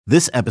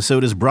This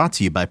episode is brought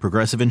to you by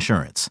Progressive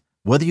Insurance.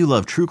 Whether you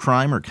love true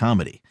crime or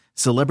comedy,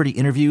 celebrity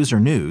interviews or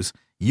news,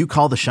 you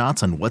call the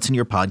shots on what's in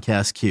your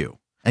podcast queue.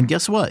 And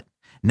guess what?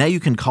 Now you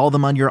can call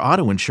them on your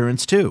auto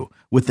insurance too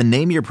with the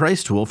Name Your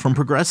Price tool from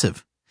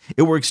Progressive.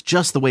 It works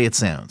just the way it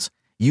sounds.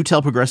 You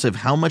tell Progressive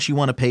how much you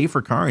want to pay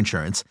for car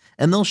insurance,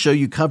 and they'll show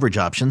you coverage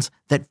options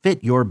that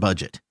fit your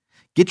budget.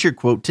 Get your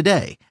quote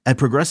today at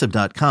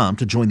Progressive.com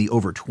to join the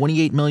over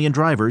 28 million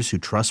drivers who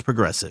trust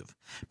Progressive.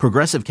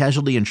 Progressive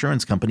Casualty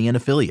Insurance Company and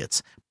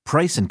Affiliates.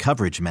 Price and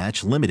coverage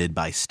match limited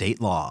by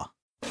state law.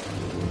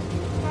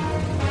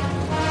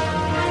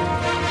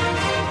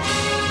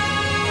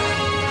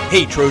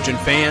 Hey, Trojan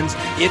fans,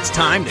 it's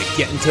time to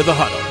get into the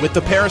huddle with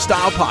the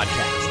Peristyle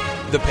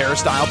Podcast. The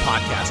Peristyle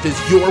Podcast is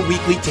your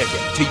weekly ticket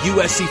to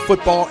USC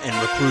football and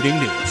recruiting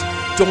news.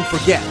 Don't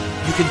forget,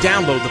 you can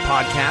download the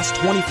podcast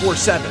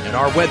 24/7 at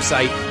our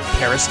website,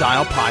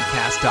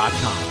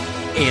 peristylepodcast.com.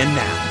 And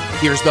now,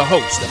 here's the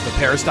host of the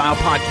Peristyle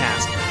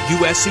Podcast,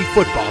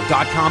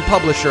 USCFootball.com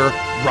publisher,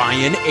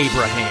 Ryan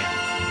Abraham.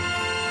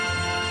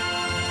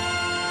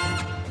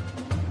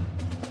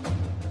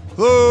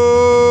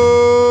 Hello,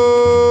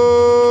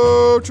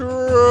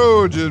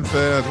 Trojan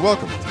fans.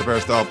 Welcome to the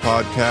Peristyle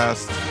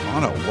Podcast.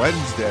 On a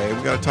Wednesday,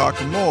 we got to talk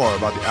more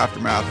about the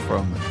aftermath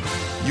from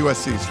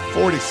USC's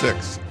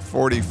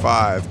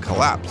 46-45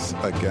 collapse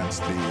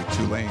against the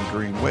Tulane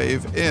Green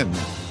Wave in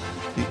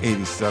the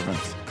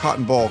 87th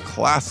Cotton Bowl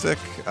Classic.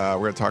 We're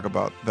going to talk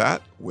about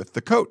that with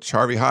the coach,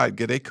 Harvey Hyde,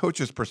 get a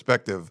coach's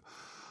perspective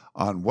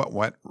on what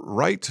went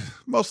right,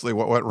 mostly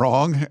what went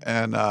wrong,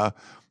 and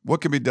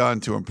what can be done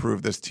to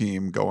improve this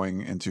team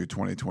going into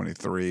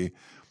 2023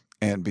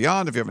 and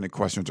beyond. If you have any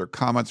questions or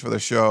comments for the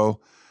show,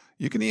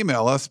 you can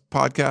email us,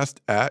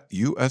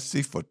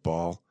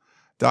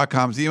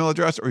 podcast@uscfootball.com's email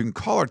address, or you can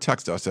call or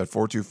text us at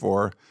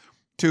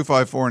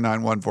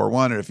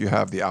 424-254-9141. And if you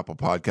have the Apple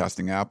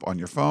Podcasting app on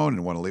your phone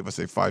and want to leave us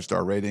a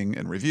 5-star rating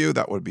and review,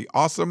 that would be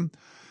awesome.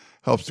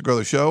 Helps to grow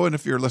the show. And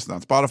if you're listening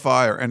on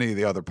Spotify or any of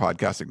the other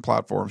podcasting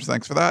platforms,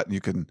 thanks for that. And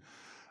you can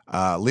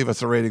leave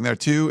us a rating there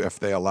too if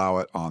they allow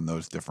it on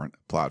those different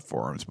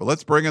platforms. But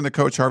let's bring in the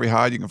coach, Harvey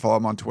Hyde. You can follow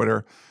him on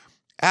Twitter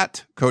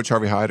at Coach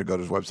Harvey Hyde, or go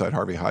to his website,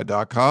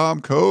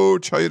 harveyhyde.com.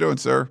 Coach, how you doing,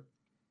 sir?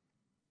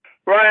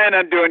 Ryan,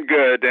 I'm doing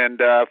good.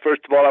 And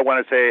first of all, I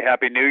want to say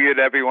Happy New Year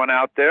to everyone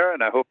out there,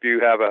 and I hope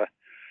you have a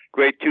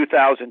great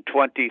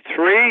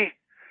 2023.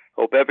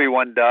 Hope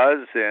everyone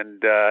does,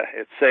 and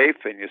it's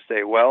safe, and you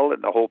stay well,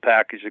 and the whole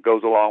package that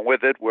goes along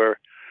with it. Where,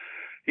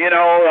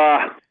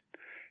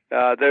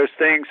 there's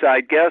things,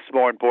 I guess,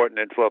 more important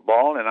in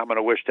football, and I'm going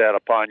to wish that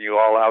upon you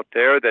all out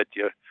there, that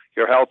you're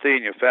healthy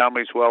and your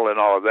family's well and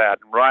all of that.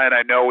 And Ryan,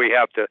 I know we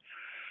have to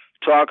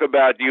talk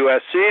about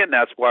USC, and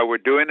that's why we're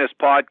doing this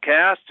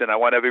podcast. And I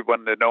want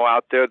everyone to know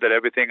out there that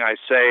everything I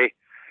say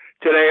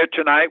today or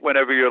tonight,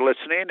 whenever you're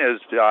listening, is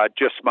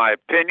just my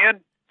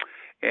opinion.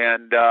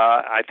 And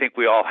I think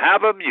we all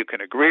have them. You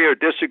can agree or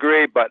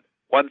disagree. But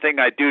one thing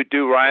I do,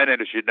 Ryan,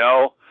 and as you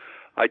know,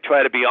 I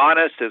try to be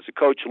honest as the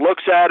coach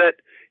looks at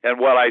it and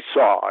what I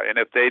saw. And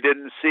if they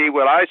didn't see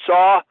what I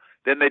saw,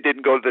 then they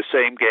didn't go to the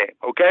same game.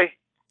 Okay?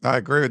 I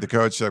agree with the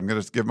coach. I'm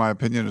going to give my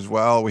opinion as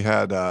well. We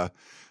had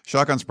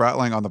Shotgun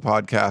Spratling on the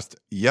podcast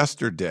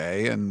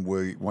yesterday, and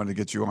we wanted to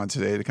get you on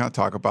today to kind of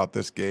talk about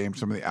this game,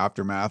 some of the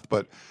aftermath.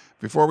 But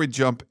before we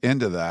jump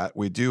into that,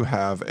 we do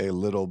have a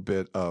little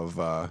bit of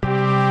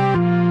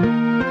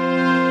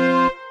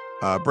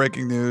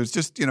breaking news.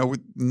 Just,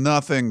 with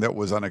nothing that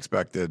was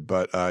unexpected,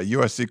 but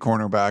USC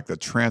cornerback, the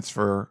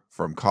transfer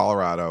from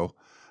Colorado,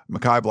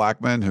 Mekhi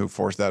Blackmon, who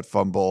forced that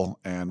fumble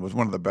and was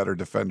one of the better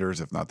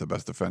defenders, if not the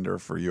best defender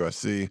for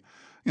USC,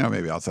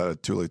 maybe outside of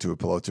Tuli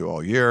Tuipulotu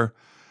all year.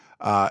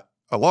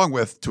 Along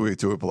with Tuli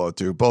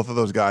Tuipulotu, both of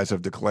those guys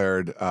have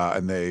declared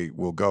and they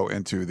will go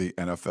into the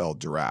NFL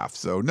draft.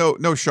 So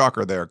no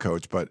shocker there,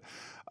 Coach, but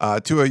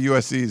two of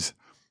USC's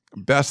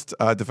best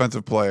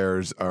defensive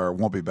players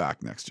won't be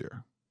back next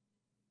year.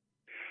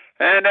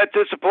 And that's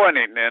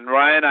disappointing. And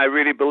Ryan, I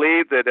really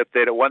believe that if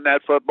they'd have won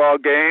that football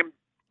game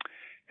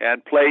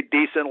and played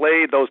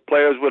decently, those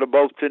players would have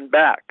both been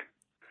back.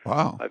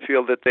 Wow. I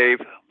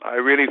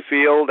really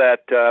feel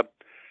that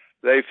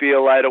they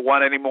feel I don't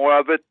want any more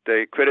of it.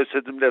 The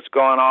criticism that's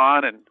gone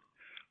on, and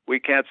we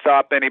can't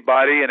stop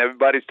anybody, and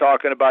everybody's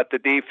talking about the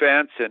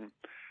defense, and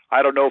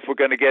I don't know if we're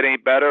going to get any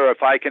better or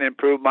if I can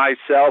improve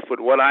myself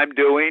with what I'm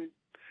doing.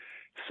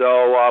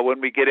 So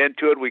when we get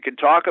into it, we can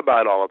talk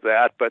about all of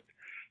that, but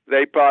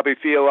they probably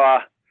feel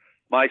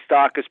my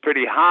stock is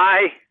pretty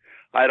high.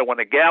 I don't want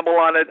to gamble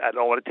on it. I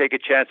don't want to take a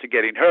chance of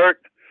getting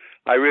hurt.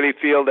 I really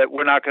feel that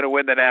we're not going to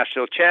win the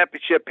national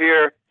championship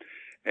here,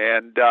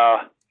 and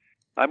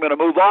I'm going to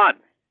move on.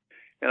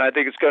 And I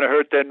think it's going to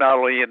hurt them not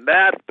only in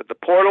that, but the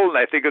portal, and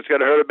I think it's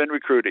going to hurt them in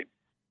recruiting.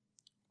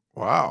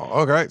 Wow.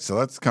 Okay. So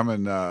that's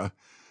coming coming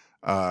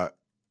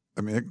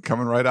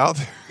right out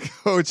there,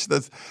 Coach.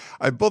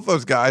 Both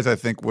those guys I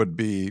think would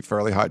be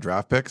fairly high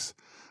draft picks.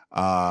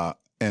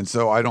 And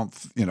so I don't,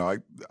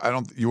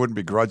 you wouldn't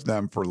begrudge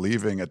them for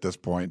leaving at this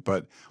point,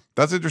 but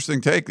That's an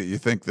interesting take that you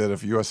think that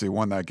if USC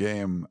won that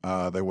game,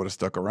 they would have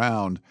stuck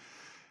around.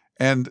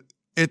 And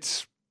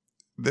it's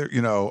there,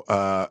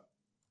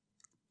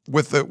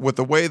 with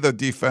the way the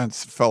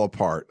defense fell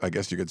apart, I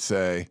guess you could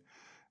say,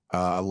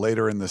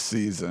 later in the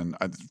season.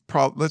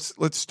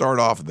 Let's start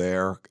off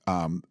there.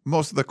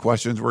 Most of the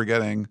questions we're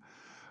getting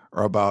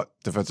are about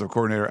defensive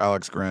coordinator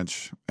Alex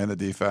Grinch and the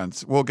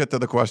defense. We'll get to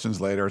the questions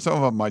later. Some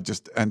of them might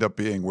just end up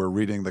being we're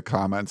reading the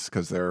comments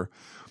because they're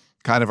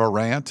kind of a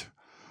rant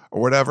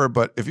or whatever.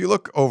 But if you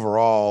look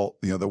overall,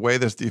 the way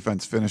this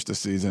defense finished the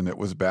season, it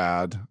was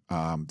bad.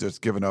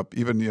 Just giving up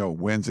even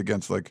wins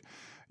against like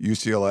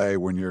UCLA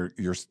when you're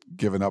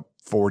giving up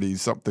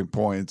 40-something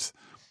points.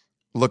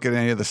 Look at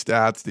any of the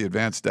stats, the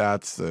advanced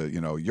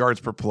stats, yards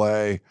per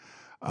play,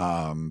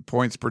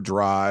 points per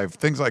drive,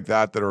 things like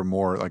that are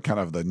more like kind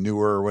of the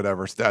newer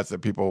whatever stats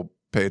that people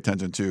pay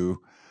attention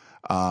to.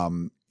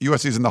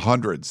 USC's in the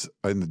hundreds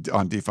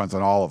on defense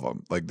on all of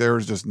them. Like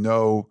there's just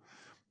no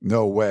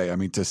way. I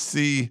mean, to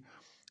see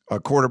a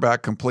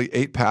quarterback complete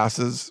 8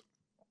 passes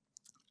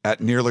at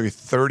nearly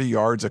 30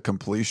 yards of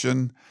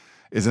completion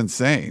is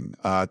insane.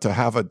 To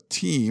have a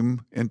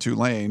team in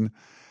Tulane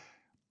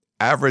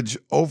average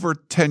over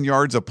 10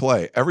 yards a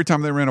play. Every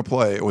time they ran a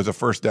play, it was a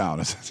first down,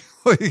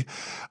 essentially.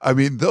 I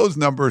mean, those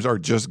numbers are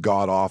just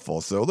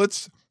god-awful. So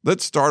let's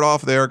start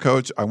off there,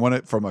 Coach. I want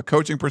it from a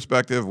coaching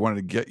perspective. I wanted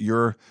to get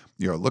your,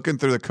 looking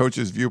through the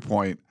coach's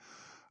viewpoint.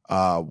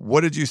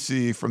 What did you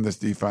see from this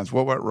defense?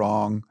 What went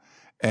wrong?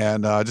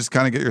 And just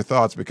kind of get your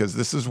thoughts, because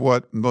this is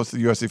what most of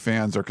the USC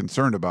fans are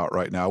concerned about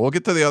right now. We'll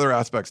get to the other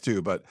aspects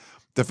too, but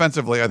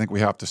defensively, I think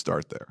we have to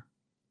start there.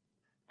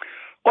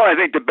 Well, I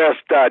think the best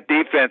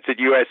defense that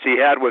USC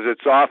had was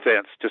its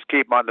offense. Just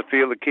keep them on the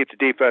field and keep the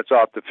defense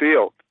off the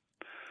field.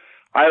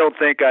 I don't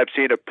think I've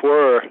seen a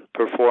poorer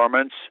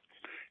performance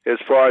as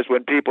far as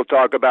when people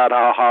talk about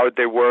how hard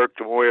they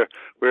worked and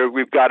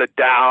we've got it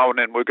down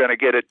and we're going to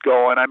get it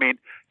going. I mean,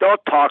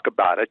 don't talk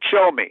about it.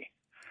 Show me.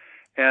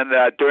 And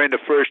during the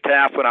first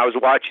half when I was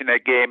watching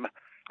that game,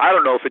 I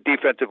don't know if a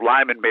defensive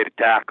lineman made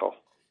a tackle.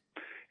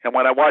 And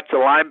when I watched the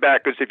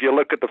linebackers, if you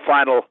look at the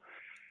final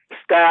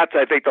stats,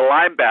 I think the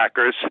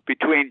linebackers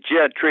between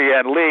Gentry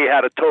and Lee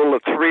had a total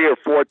of 3 or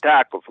 4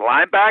 tackles.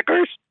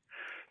 Linebackers?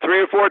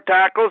 3 or 4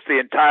 tackles the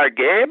entire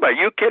game? Are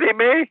you kidding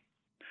me?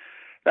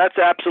 That's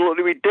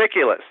absolutely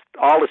ridiculous.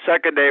 All the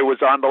secondary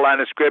was on the line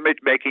of scrimmage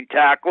making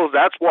tackles.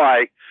 That's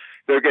why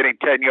they're getting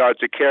 10 yards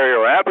a carry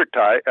or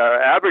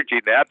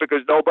averaging that,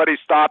 because nobody's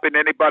stopping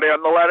anybody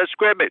on the line of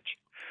scrimmage.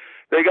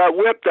 They got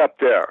whipped up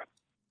there.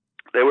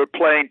 They were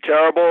playing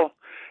terrible.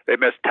 They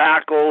missed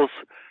tackles.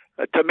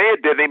 To me,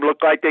 it didn't even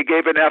look like they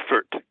gave an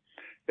effort.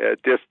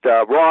 Just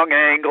wrong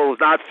angles,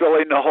 not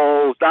filling the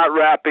holes, not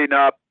wrapping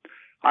up.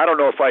 I don't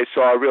know if I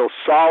saw a real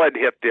solid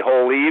hit the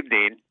whole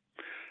evening.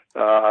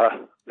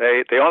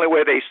 The only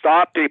way they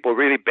stopped people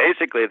really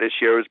basically this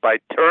year is by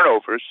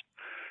turnovers.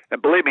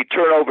 And believe me,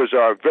 turnovers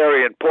are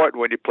very important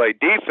when you play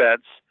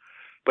defense.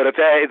 But if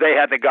they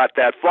hadn't got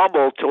that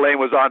fumble, Tulane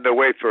was on their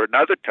way for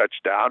another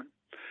touchdown.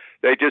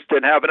 They just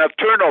didn't have enough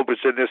turnovers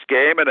in this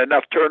game and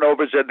enough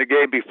turnovers in the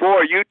game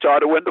before Utah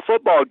to win the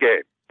football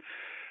game.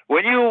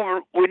 When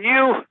you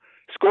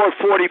score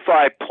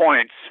 45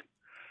 points,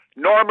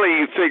 normally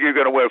you figure you're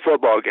going to win a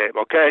football game,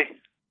 okay?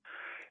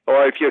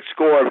 Or if you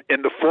score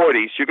in the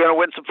 40s, you're going to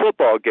win some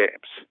football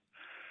games.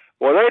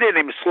 Well, they didn't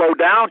even slow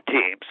down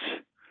teams.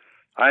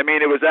 I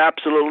mean, it was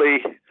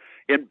absolutely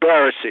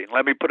embarrassing.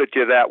 Let me put it to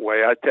you that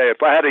way. I tell you,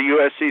 if I had a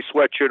USC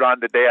sweatshirt on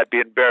today, I'd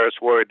be embarrassed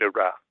wearing it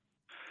around.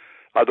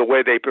 The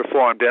way they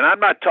performed. And I'm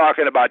not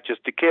talking about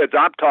just the kids.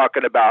 I'm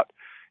talking about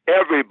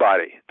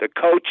everybody, the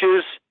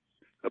coaches,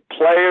 the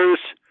players,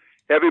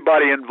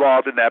 everybody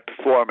involved in that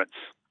performance.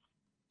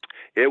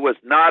 It was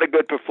not a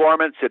good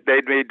performance.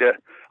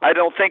 I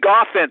don't think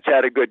offense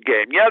had a good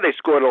game. Yeah, they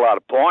scored a lot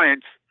of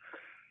points.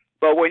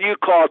 But when you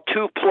call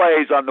 2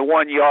 plays on the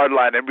 1-yard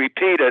line and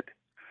repeat it,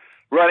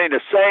 running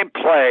the same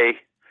play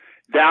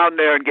down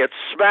there and get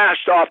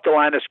smashed off the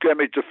line of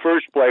scrimmage the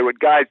first play with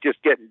guys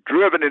just getting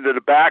driven into the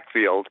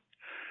backfield,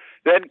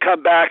 then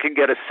come back and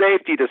get a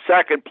safety the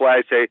second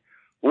play, say,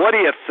 what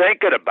are you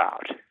thinking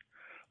about?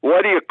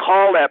 What do you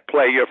call that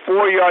play? You're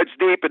 4 yards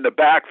deep in the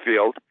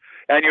backfield,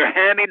 and you're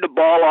handing the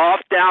ball off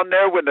down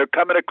there when they're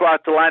coming across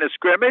the line of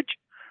scrimmage?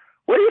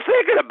 What are you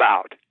thinking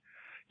about?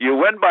 You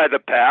win by the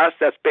pass.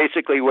 That's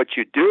basically what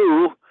you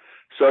do.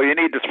 So you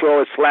need to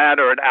throw a slant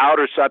or an out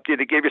or something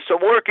to give you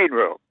some working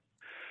room.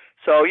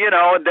 So,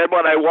 and then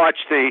when I watch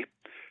the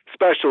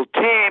special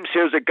teams,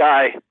 here's a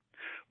guy,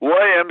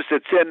 Williams,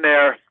 that's in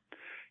there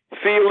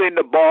fielding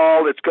the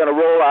ball that's going to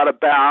roll out of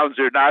bounds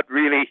or not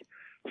really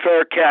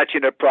fair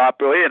catching it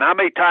properly. And how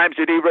many times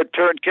did he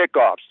return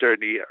kickoffs during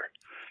the year?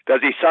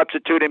 Does he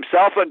substitute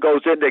himself and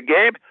goes in the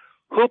game?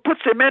 Who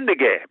puts him in the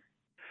game?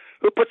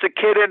 Who puts a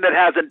kid in that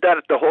hasn't done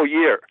it the whole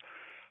year?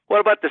 What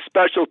about the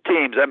special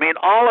teams? I mean,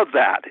 all of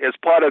that is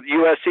part of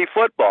USC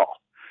football.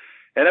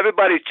 And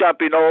everybody's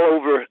jumping all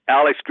over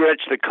Alex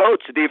Grinch, the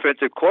coach, the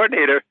defensive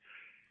coordinator.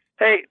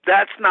 Hey,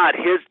 that's not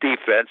his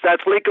defense.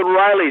 That's Lincoln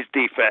Riley's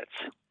defense.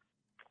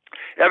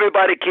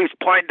 everybody keeps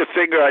pointing the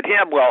finger at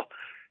him. Well,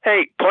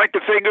 hey, point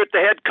the finger at the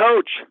head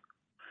coach.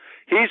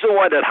 He's the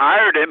one that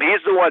hired him.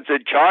 He's the one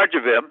that's in charge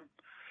of him.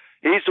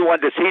 He's the one.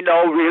 Does he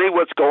know really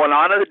what's going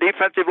on in the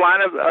defensive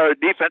line of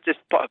defensive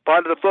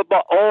part of the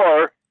football,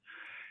 or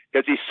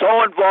is he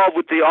so involved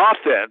with the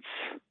offense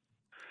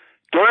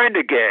during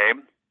the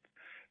game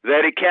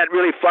that he can't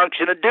really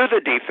function and do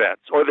the defense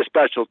or the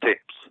special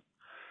teams?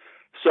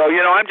 So,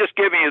 I'm just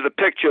giving you the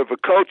picture of a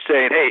coach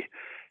saying, hey,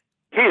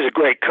 he's a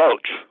great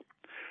coach,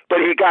 but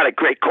he got a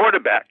great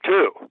quarterback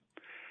too.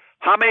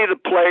 How many of the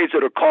plays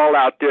that are called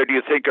out there do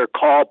you think are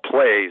called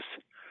plays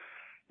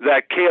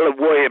that Caleb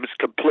Williams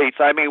completes?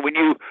 I mean, when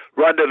you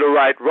run to the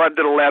right, run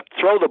to the left,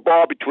 throw the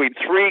ball between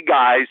three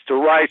guys to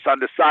Rice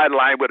on the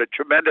sideline with a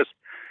tremendous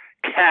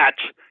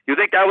catch, you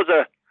think that was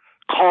a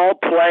call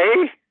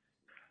play?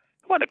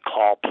 It wasn't a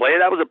call play.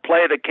 That was a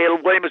play that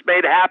Caleb Williams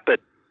made happen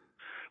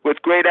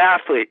with great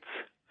athletes.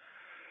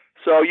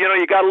 So, you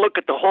got to look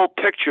at the whole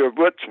picture of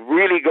what's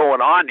really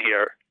going on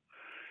here.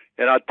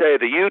 And I'll tell you,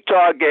 the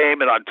Utah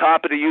game, and on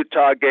top of the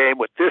Utah game,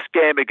 with this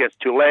game against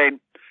Tulane,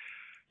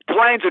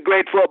 Tulane's a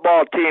great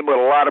football team with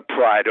a lot of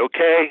pride,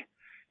 okay?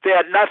 They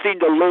had nothing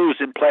to lose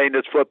in playing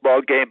this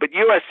football game, but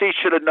USC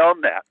should have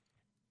known that.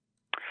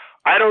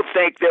 I don't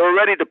think they were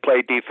ready to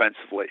play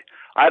defensively.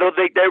 I don't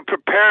think they were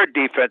prepared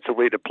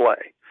defensively to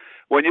play.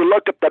 When you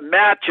look at the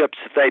matchups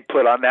that they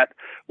put on that,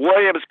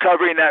 Williams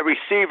covering that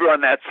receiver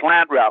on that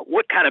slant route,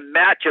 what kind of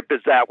matchup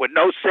is that with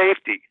no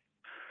safety?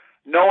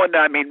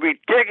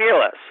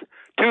 Ridiculous.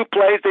 2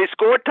 plays, they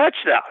scored a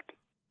touchdown.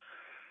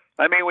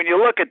 I mean, when you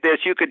look at this,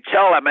 you can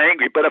tell I'm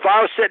angry. But if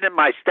I was sitting in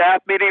my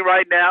staff meeting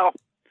right now,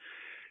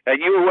 and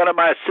you were one of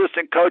my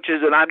assistant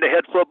coaches and I'm the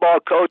head football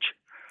coach,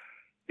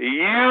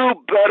 you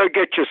better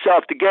get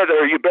yourself together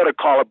or you better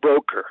call a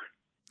broker.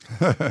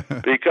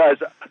 Because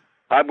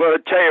I'm going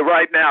to tell you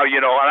right now,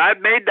 and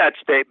I've made that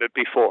statement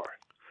before,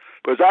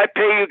 because I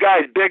pay you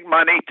guys big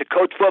money to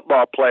coach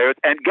football players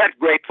and get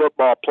great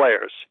football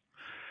players.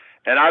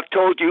 And I've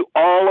told you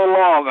all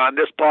along on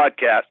this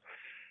podcast,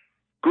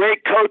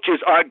 great coaches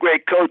aren't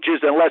great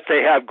coaches unless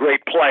they have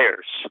great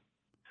players.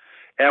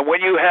 And when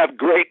you have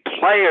great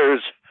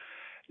players,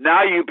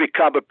 now you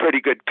become a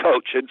pretty good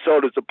coach, and so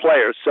does the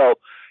players. So,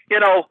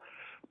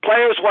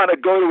 players want to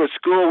go to a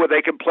school where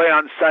they can play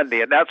on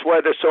Sunday, and that's why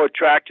they're so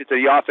attracted to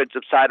the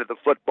offensive side of the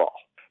football.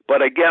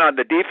 But again, on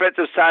the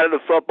defensive side of the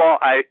football,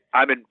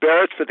 I'm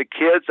embarrassed for the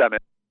kids.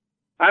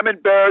 I'm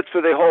embarrassed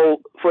for the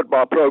whole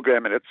football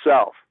program in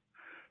itself.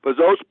 Because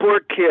those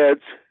poor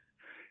kids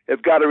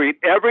have got to read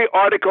every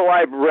article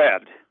I've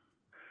read,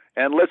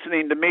 and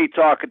listening to me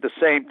talk at the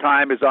same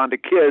time is on the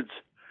kids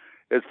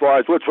as far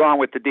as what's wrong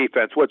with the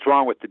defense, what's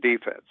wrong with the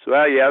defense.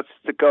 Well, yes,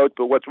 it's the coach,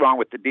 but what's wrong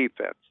with the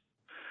defense?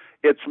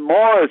 It's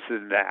more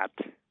than that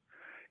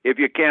if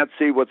you can't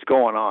see what's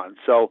going on.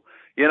 So,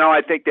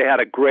 I think they had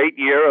a great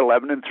year,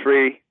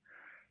 11-3,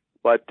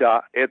 but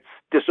it's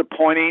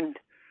disappointing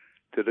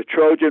to the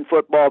Trojan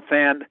football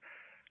fan.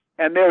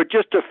 And there are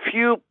just a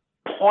few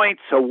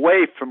points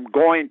away from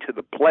going to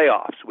the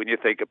playoffs when you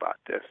think about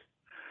this.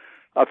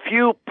 A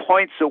few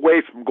points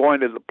away from going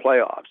to the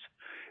playoffs.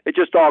 It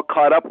just all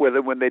caught up with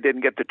them when they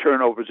didn't get the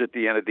turnovers at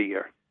the end of the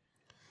year.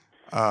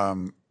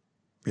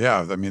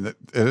 Yeah, I mean, it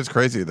is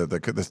crazy that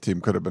this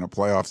team could have been a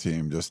playoff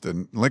team.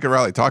 And Lincoln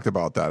Riley talked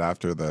about that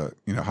after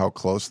how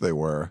close they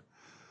were,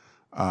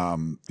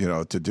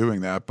 to doing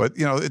that. But,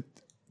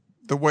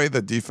 the way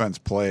the defense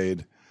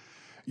played,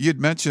 you'd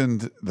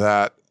mentioned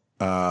that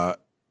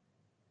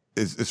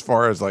as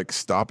far as like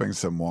stopping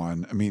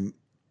someone. I mean,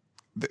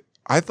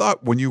 I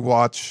thought when you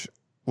watch,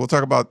 we'll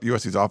talk about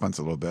USC's offense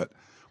a little bit.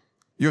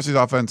 USC's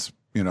offense,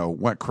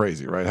 went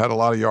crazy, right? Had a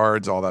lot of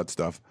yards, all that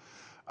stuff.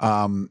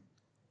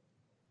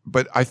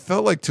 But I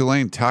felt like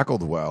Tulane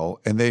tackled well,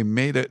 and they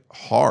made it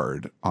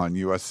hard on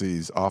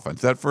USC's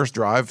offense. That first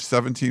drive,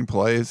 17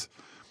 plays,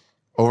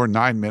 over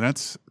 9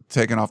 minutes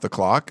taken off the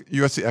clock.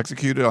 USC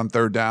executed on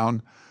 3rd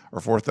down or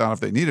 4th down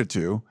if they needed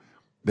to.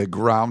 They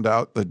ground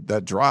out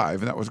that drive,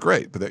 and that was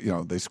great. But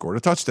they scored a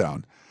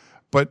touchdown.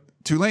 But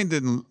Tulane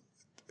didn't.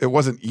 It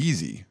wasn't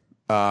easy.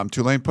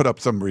 Tulane put up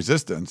some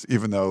resistance,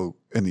 even though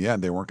in the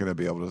end they weren't going to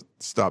be able to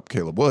stop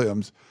Caleb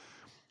Williams.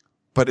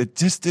 But it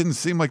just didn't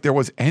seem like there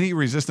was any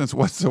resistance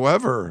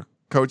whatsoever,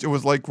 Coach. It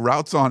was like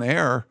routes on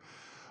air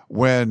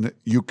when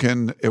you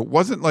can. It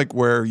wasn't like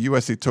where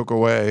USC took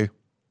away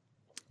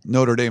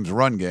Notre Dame's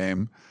run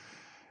game,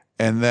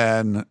 and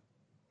then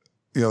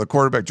the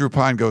quarterback Drew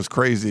Pine goes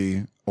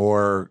crazy,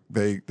 or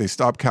they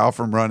stop Cal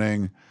from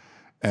running,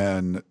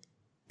 and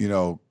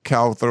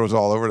Cal throws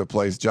all over the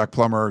place. Jack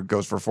Plummer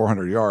goes for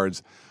 400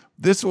 yards.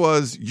 This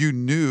was, you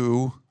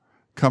knew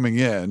coming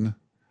in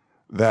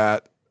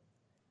that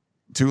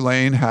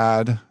Tulane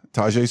had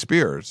Tajay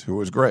Spears, who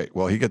was great.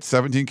 Well, he gets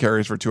 17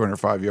 carries for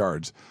 205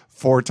 yards,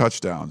 4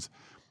 touchdowns.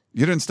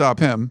 You didn't stop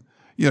him.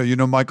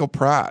 Michael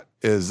Pratt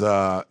is,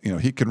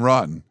 he can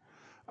run.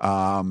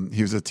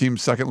 He was the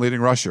team's second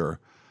leading rusher.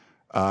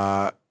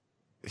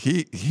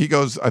 He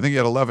goes, I think he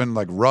had 11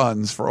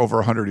 runs for over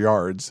 100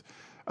 yards.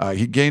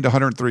 He gained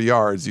 103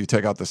 yards. You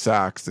take out the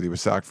sacks that he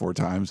was sacked 4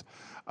 times.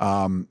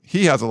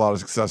 He has a lot of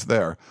success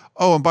there.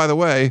 Oh, and by the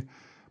way,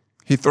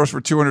 he throws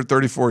for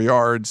 234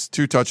 yards,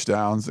 2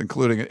 touchdowns,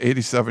 including an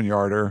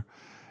 87-yarder,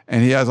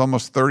 and he has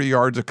almost 30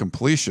 yards of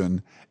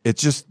completion. It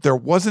just, there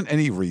wasn't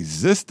any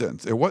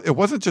resistance. It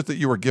wasn't just that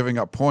you were giving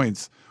up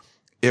points.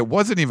 It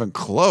wasn't even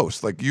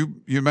close. Like you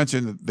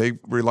mentioned that they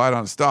relied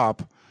on a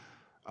stop.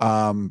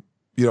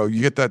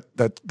 You get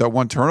that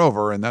one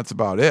turnover, and that's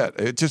about it.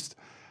 It just,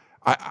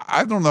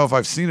 I don't know if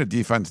I've seen a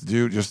defense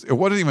it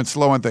wasn't even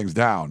slowing things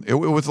down. It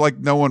was like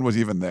no one was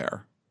even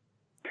there.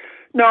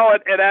 No,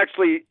 it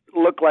actually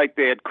looked like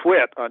they had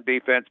quit on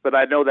defense, but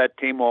I know that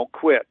team won't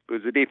quit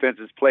because the defense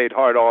has played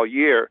hard all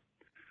year.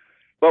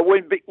 But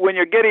when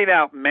you're getting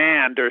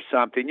outmanned or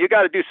something, you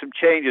got to do some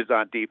changes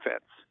on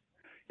defense.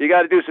 You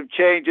got to do some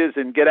changes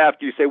and get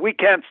after. You say, we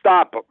can't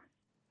stop them.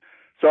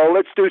 So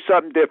let's do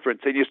something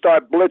different. And you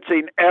start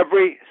blitzing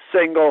every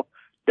single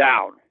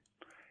down.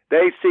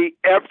 They see,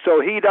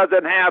 so he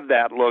doesn't have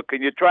that look.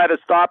 And you try to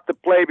stop the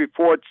play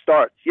before it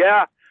starts.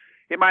 Yeah,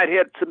 he might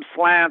hit some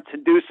slants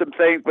and do some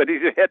things, but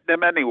he's hitting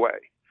them anyway.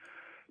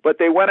 But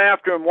they went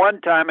after him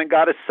one time and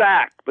got a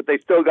sack, but they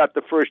still got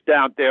the first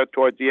down there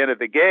towards the end of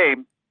the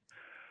game.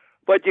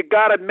 But you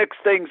got to mix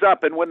things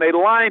up. And when they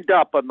lined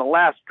up on the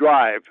last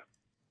drive,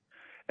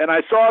 and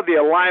I saw the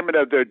alignment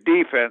of their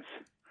defense,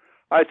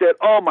 I said,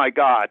 oh, my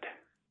God.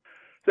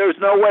 There's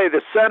no way.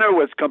 The center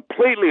was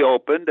completely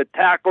open. The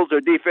tackles or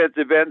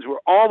defensive ends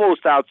were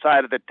almost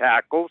outside of the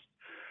tackles.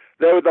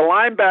 The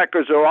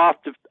linebackers are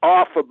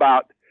off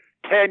about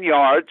 10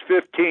 yards,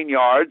 15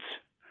 yards.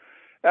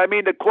 I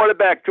mean, the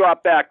quarterback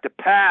dropped back to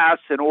pass,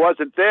 and it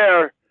wasn't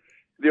there.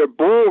 They're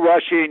bull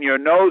rushing. Your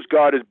nose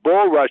guard is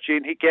bull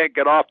rushing. He can't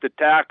get off the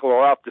tackle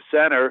or off the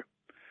center.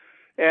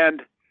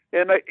 And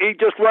he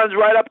just runs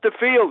right up the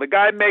field. The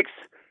guy makes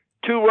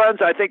 2 runs.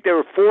 I think they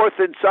were 4th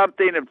and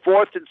something and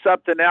 4th and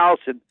something else.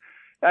 And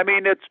I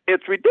mean,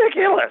 it's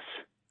ridiculous.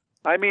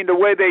 I mean, the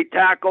way they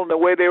tackled and the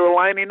way they were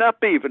lining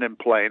up even and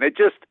playing.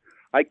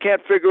 I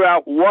can't figure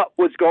out what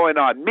was going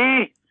on.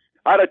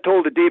 I'd have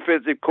told the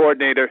defensive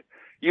coordinator,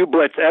 you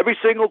blitz every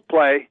single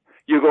play.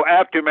 You go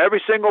after him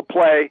every single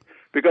play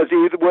because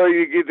you're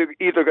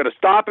either going to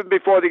stop him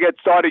before they get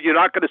started. You're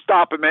not going to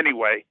stop him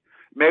anyway.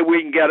 Maybe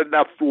we can get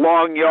enough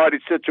long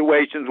yardage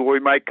situations where we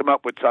might come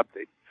up with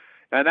something.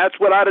 And that's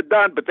what I'd have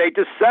done. But they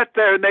just sat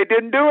there and they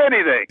didn't do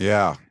anything.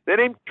 Yeah. They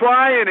didn't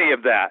try any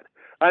of that.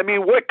 I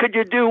mean, what could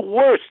you do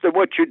worse than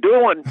what you're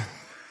doing?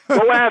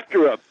 Go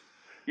after them.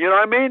 You know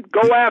what I mean?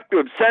 Go after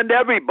them. Send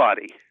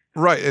everybody.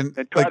 Right. And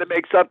try to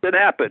make something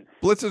happen.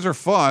 Blitzes are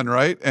fun,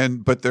 right?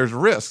 But there's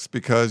risks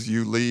because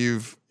you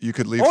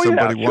could leave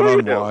somebody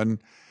one-on-one.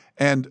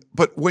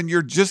 But when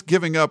you're just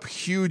giving up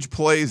huge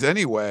plays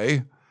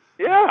anyway,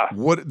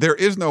 there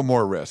is no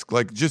more risk.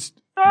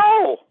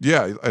 No.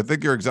 Yeah, I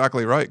think you're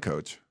exactly right,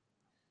 Coach.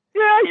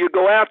 Yeah, you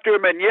go after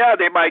him, and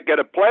they might get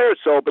a play or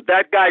so, but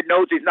that guy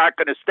knows he's not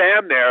going to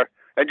stand there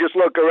and just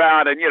look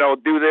around and,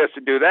 do this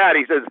and do that.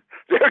 He says,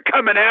 they're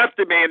coming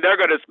after me, and they're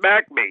going to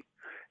smack me.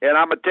 And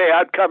I'm going to tell you,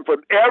 I'd come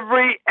from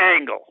every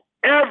angle,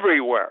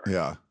 everywhere.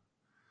 Yeah.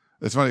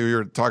 It's funny, we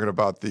were talking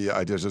about the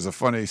ideas. There's a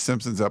funny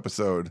Simpsons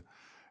episode.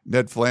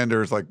 Ned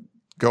Flanders,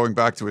 going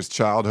back to his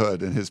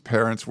childhood, and his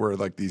parents were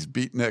these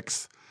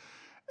beatniks,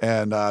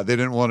 and they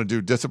didn't want to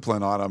do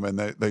discipline on him, and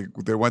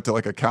they went to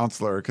a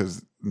counselor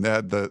because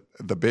Ned,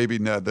 the baby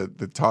Ned,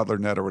 the toddler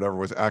Ned or whatever,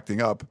 was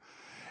acting up,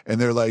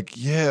 and they're like,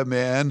 yeah,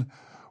 man,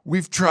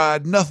 we've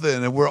tried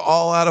nothing, and we're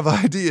all out of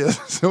ideas.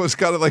 So it's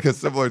kind of like a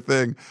similar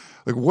thing.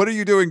 What are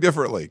you doing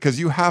differently? Because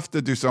you have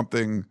to do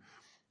something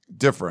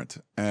different.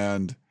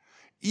 And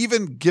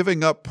even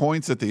giving up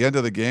points at the end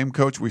of the game,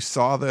 Coach, we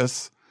saw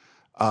this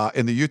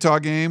in the Utah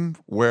game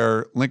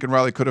where Lincoln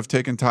Riley could have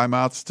taken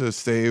timeouts to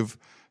save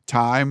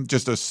time,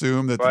 just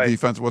assume that the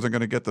defense wasn't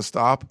going to get the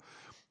stop.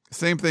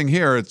 Same thing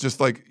here. It's just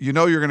you're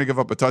going to give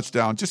up a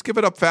touchdown. Just give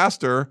it up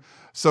faster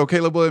so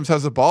Caleb Williams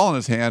has the ball in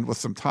his hand with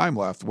some time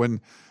left. When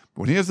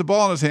he has the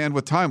ball in his hand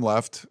with time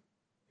left,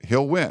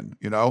 he'll win,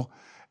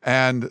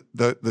 And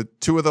the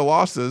 2 of the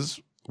losses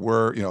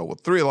were,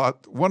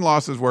 one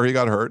loss is where he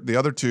got hurt. The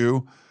other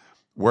 2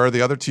 where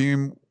the other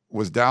team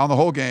was down the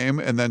whole game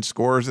and then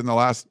scores in the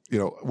last,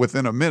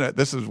 within a minute.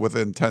 This is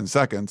within 10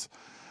 seconds.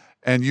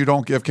 And you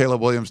don't give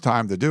Caleb Williams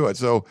time to do it.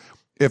 So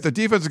if the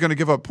defense is going to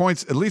give up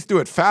points, at least do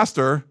it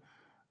faster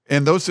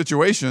in those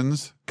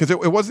situations. Because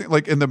it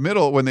wasn't in the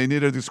middle when they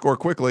needed to score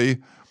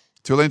quickly,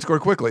 Tulane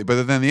scored quickly.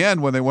 But then in the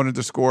end, when they wanted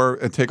to score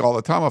and take all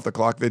the time off the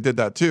clock, they did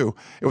that too.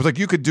 It was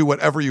you could do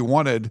whatever you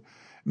wanted,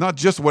 not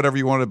just whatever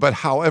you wanted, but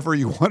however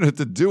you wanted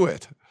to do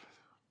it.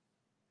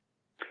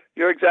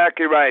 You're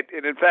exactly right.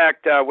 And in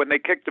fact, when they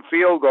kicked the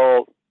field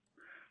goal,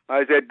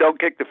 I said, don't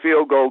kick the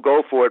field goal,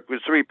 go for it,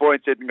 because 3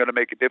 points isn't going to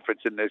make a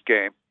difference in this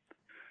game.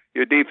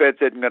 Your defense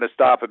isn't going to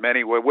stop them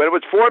anyway. When it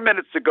was 4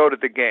 minutes to go to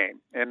the game,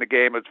 and the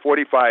game was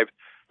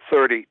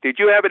 45-30, did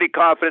you have any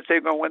confidence they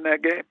were going to win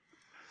that game?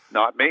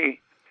 Not me.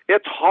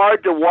 It's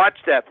hard to watch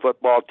that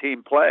football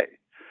team play.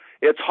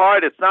 It's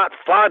hard. It's not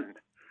fun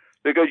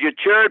because you're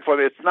cheering for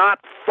them. It's not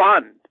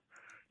fun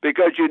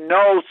because you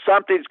know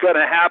something's going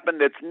to happen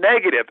that's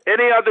negative.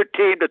 Any other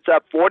team that's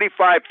up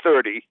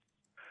 45-30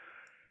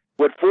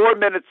 with 4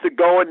 minutes to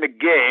go in the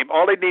game,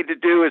 all they need to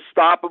do is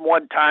stop them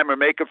one time or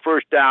make a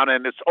first down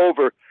and it's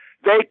over.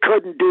 They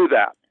couldn't do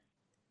that.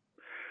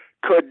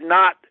 Could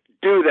not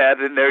do that.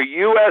 And their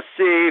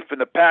USC from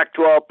the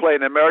Pac-12 playing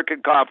the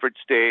American Conference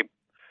team,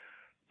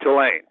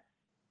 Tulane.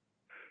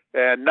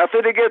 And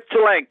nothing against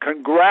Tulane.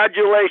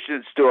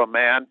 Congratulations to them,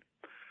 man.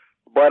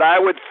 But I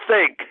would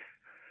think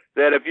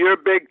that if you're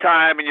big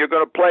time and you're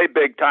going to play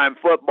big time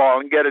football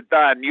and get it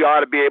done, you ought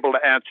to be able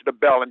to answer the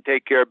bell and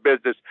take care of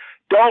business.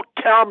 Don't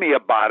tell me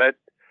about it.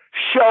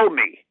 Show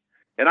me.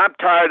 And I'm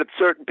tired of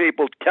certain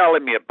people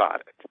telling me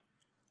about it.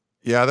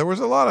 Yeah, there was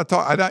a lot of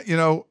talk.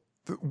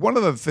 One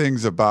of the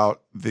things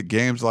about the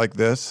games like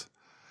this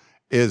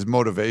is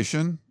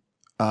motivation.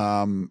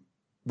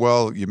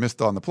 Well, you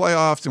missed on the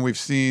playoffs, and we've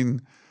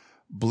seen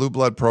blue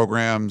blood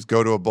programs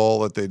go to a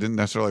bowl that they didn't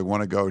necessarily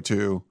want to go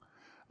to.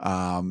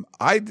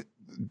 I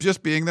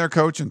just being their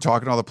coach and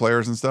talking to all the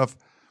players and stuff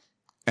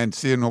and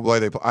seeing the way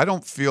they play, I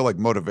don't feel like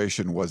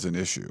motivation was an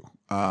issue.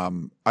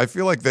 I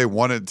feel like they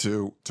wanted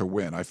to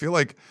win. I feel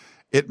like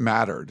it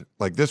mattered.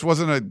 Like this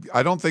wasn't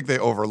I don't think they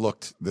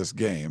overlooked this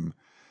game.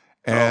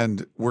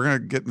 And we're going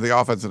to get into the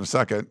offense in a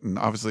second. And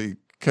obviously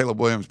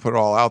Caleb Williams put it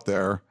all out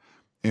there,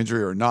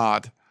 injury or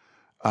not.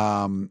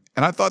 And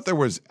I thought there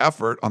was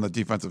effort on the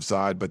defensive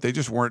side, but they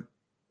just weren't,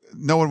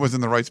 no one was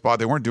in the right spot.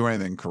 They weren't doing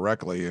anything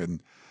correctly,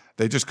 and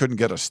they just couldn't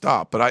get a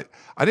stop. But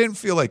I didn't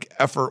feel like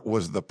effort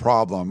was the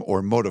problem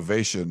or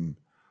motivation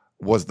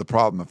was the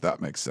problem, if that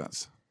makes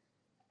sense.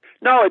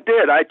 No, it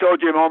did. I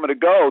told you a moment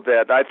ago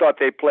that I thought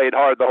they played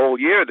hard the whole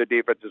year, the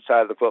defensive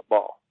side of the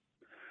football.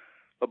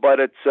 But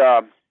it's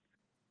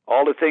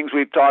all the things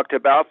we've talked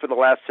about for the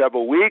last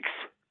several weeks.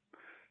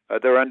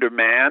 They're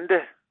undermanned.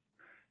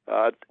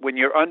 When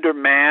you're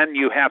undermanned,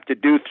 you have to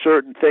do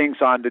certain things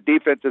on the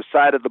defensive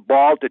side of the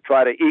ball to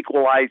try to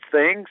equalize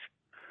things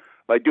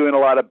by doing a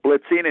lot of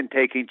blitzing and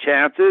taking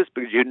chances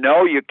because you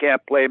know you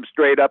can't play them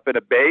straight up in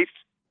a base.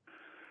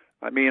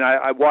 I mean,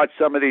 I watched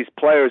some of these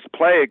players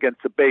play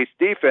against the base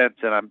defense,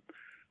 and I'm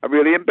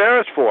really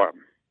embarrassed for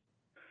them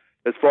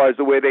as far as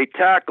the way they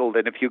tackled.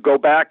 And if you go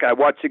back, I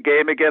watched the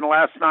game again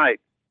last night.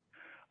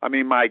 I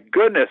mean, my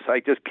goodness, I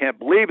just can't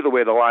believe the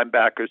way the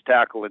linebackers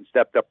tackled and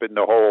stepped up in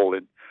the hole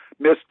and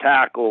missed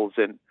tackles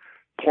and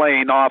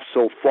playing off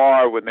so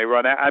far when they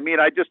run out. I mean,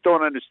 I just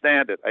don't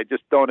understand it. I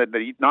just don't. And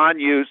the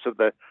non-use of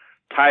the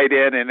tight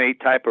end in any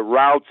type of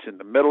routes in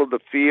the middle of the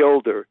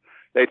field, or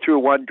they threw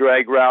one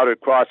drag route or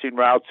crossing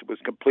routes that was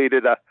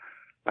completed.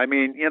 I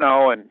mean,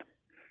 and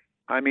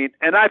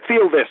I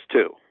feel this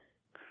too.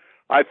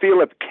 I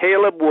feel if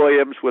Caleb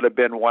Williams would have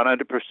been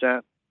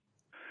 100%,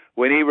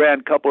 when he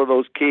ran a couple of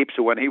those keeps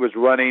or when he was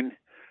running,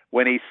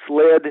 when he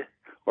slid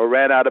or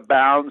ran out of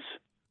bounds,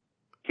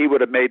 he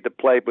would have made the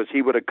play because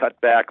he would have cut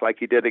back like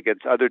he did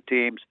against other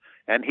teams,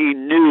 and he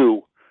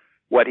knew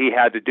what he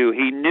had to do.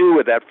 He knew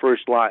what that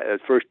first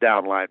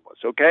down line was,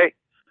 okay?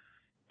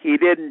 He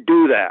didn't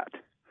do that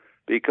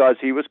because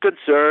he was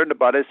concerned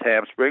about his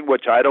hamstring,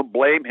 which I don't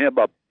blame him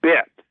a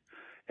bit,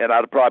 and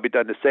I'd have probably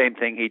done the same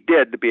thing he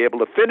did to be able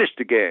to finish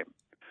the game.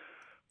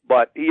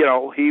 But, he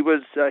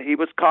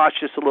was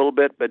cautious a little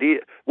bit, but he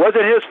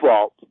wasn't his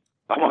fault.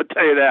 I'm going to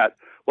tell you that.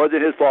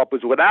 Wasn't his fault.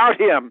 Because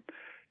without him,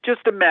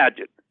 just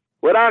imagine,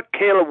 without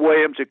Caleb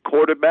Williams at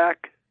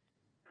quarterback,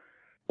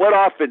 what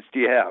offense do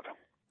you have?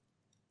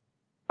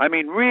 I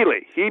mean,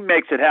 really, he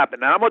makes it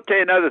happen. Now, I'm going to tell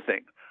you another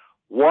thing.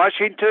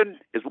 Washington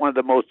is one of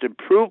the most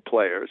improved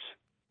players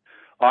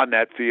on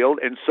that field,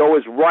 and so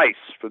is Rice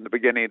from the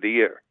beginning of the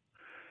year.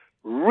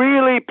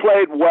 Really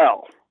played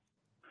well.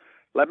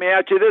 Let me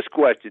ask you this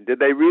question. Did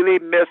they really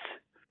miss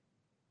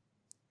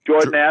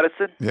Jordan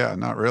Addison? Yeah,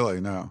 not really,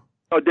 no.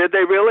 Oh, did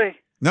they really?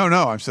 No,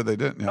 I said they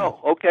didn't. Yeah. Oh,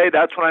 okay,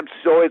 that's what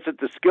so is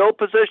it the skill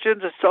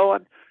positions and so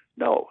on?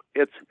 No,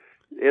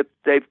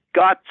 they've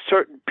got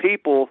certain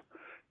people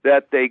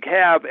that they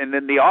have, and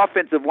then the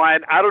offensive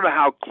line, I don't know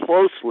how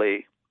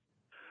closely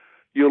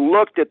you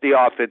looked at the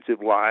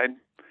offensive line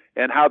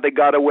and how they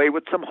got away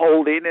with some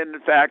holding, and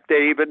in fact,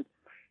 they even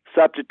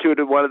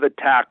substituted one of the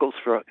tackles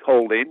for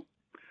holding.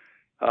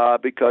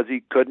 Because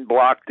he couldn't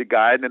block the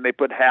guy, and then they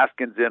put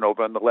Haskins in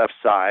over on the left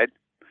side.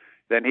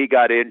 Then he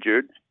got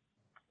injured.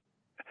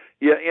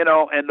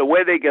 And the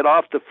way they get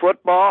off the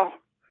football,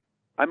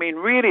 I mean,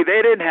 really,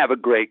 they didn't have a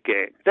great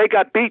game. They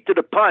got beat to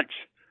the punch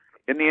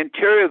in the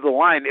interior of the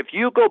line. If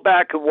you go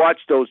back and watch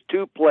those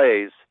two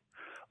plays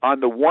on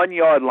the 1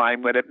 yard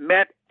line when it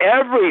meant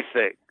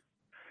everything,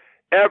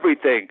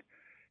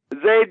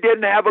 they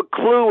didn't have a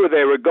clue where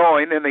they were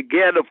going. And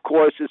again, of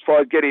course, as far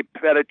as getting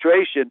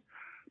penetration,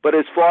 but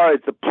as far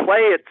as the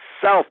play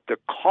itself, to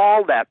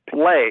call that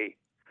play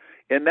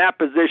in that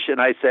position,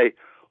 I say,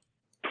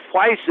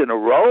 twice in a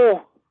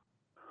row?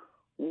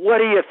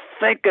 What are you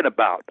thinking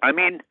about? I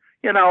mean,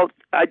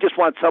 I just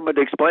want someone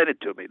to explain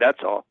it to me. That's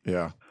all.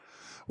 Yeah.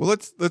 Well,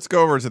 let's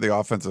go over to the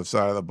offensive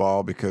side of the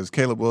ball because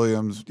Caleb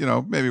Williams,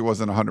 maybe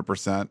wasn't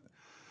 100%,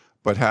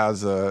 but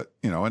has an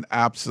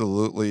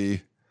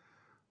absolutely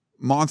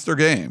monster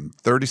game.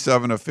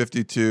 37 of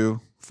 52,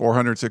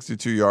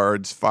 462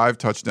 yards, 5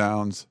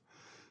 touchdowns,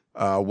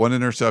 1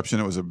 interception.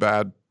 It was a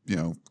bad,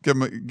 give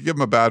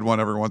him a bad one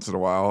every once in a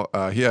while.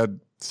 He had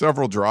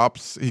several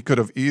drops. He could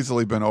have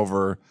easily been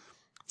over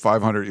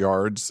 500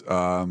 yards.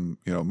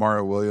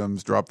 Mario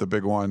Williams dropped the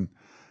big one.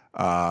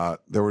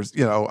 There was,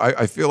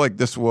 I feel like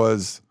this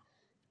was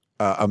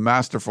a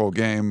masterful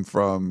game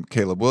from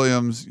Caleb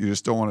Williams. You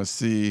just don't want to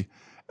see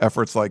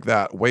efforts like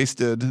that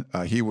wasted.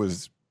 He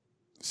was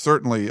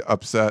certainly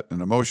upset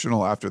and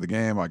emotional after the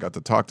game. I got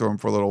to talk to him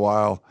for a little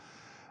while,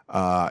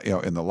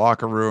 in the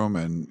locker room,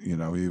 and,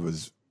 he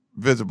was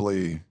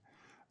visibly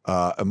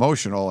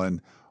emotional.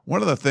 And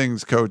one of the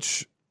things,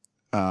 Coach,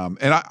 and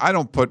I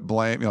don't put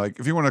blame,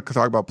 if you want to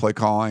talk about play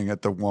calling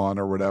at the one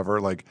or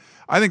whatever,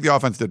 I think the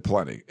offense did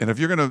plenty. And if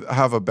you're going to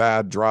have a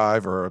bad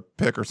drive or a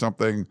pick or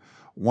something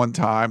one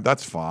time,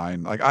 that's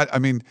fine. I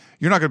mean,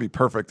 you're not going to be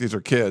perfect. These are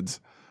kids,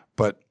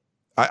 but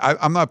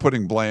I'm not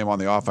putting blame on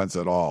the offense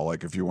at all.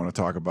 If you want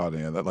to talk about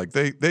any of that,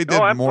 they did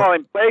more. I'm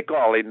calling play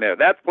calling there.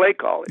 That's play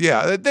calling.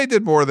 Yeah, they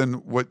did more than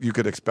what you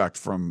could expect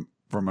from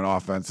an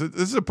offense.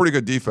 This is a pretty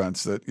good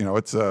defense. That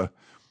it's a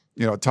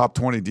top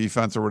 20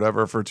 defense or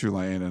whatever for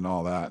Tulane and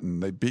all that,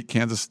 and they beat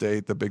Kansas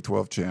State, the Big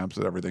 12 champs,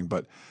 and everything.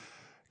 But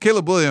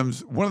Caleb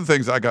Williams, one of the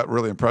things I got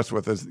really impressed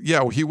with is,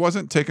 he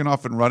wasn't taking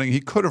off and running. He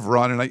could have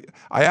run, and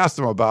I asked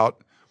him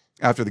about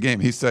after the game.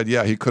 He said,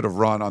 he could have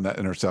run on that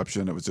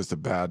interception. It was just a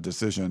bad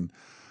decision.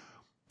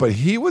 But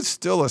he was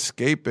still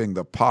escaping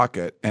the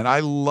pocket, and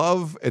I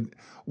love it.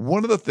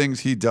 One of the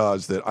things he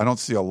does that I don't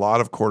see a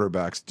lot of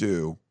quarterbacks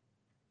do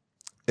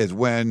is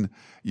when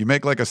you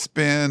make a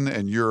spin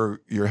and you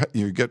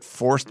get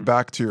forced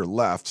back to your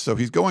left. So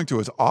he's going to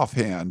his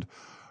offhand,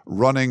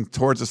 running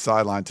towards the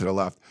sideline to the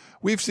left.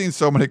 We've seen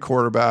so many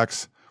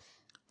quarterbacks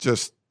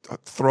just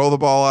throw the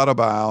ball out of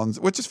bounds,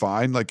 which is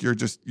fine.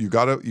 You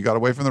got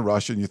away from the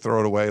rush and you throw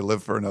it away,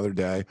 live for another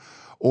day.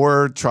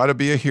 Or try to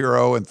be a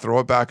hero and throw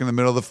it back in the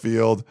middle of the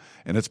field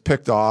and it's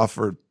picked off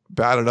or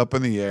batted up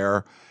in the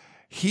air.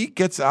 He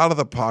gets out of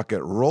the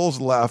pocket,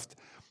 rolls left,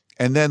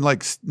 and then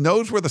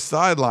knows where the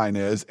sideline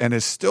is and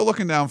is still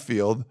looking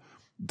downfield,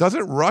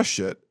 doesn't rush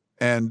it,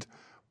 and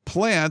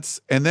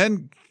plants, and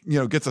then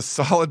gets a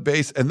solid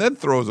base and then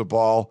throws a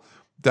ball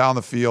down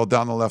the field,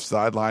 down the left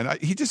sideline.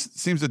 He just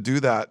seems to do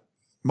that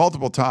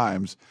multiple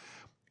times,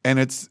 and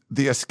it's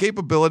the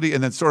escapability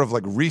and then sort of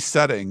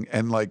resetting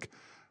and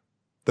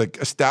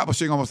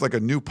establishing almost a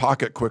new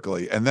pocket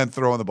quickly and then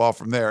throwing the ball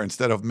from there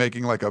instead of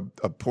making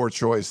a poor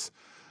choice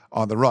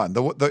on the run.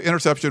 The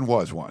interception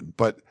was one,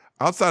 but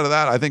outside of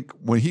that, I think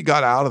when he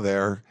got out of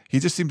there, he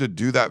just seemed to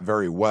do that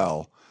very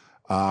well.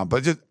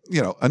 But just,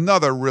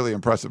 another really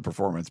impressive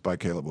performance by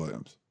Caleb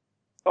Williams.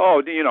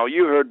 Oh,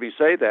 you heard me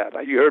say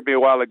that. You heard me a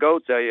while ago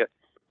tell you,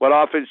 what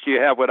offense do you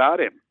have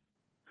without him?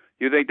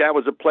 You think that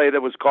was a play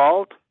that was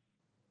called?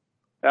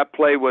 That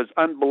play was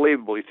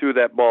unbelievable. He threw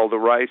that ball to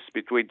Rice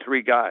between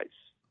 3 guys.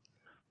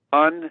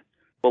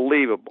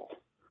 Unbelievable.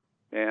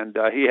 And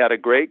he had a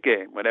great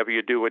game whenever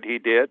you do what he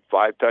did,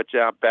 5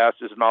 touchdown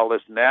passes and all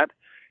this and that.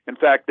 In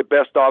fact, the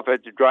best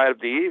offensive drive of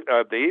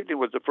the evening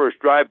was the first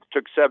drive that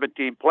took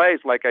 17 plays,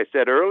 like I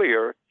said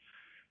earlier,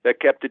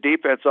 that kept the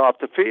defense off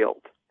the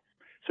field.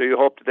 So you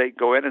hope that they can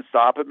go in and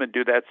stop him and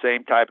do that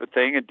same type of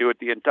thing and do it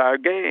the entire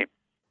game.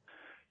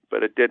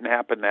 But it didn't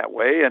happen that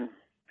way,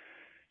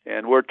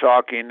 and we're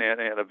talking in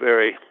a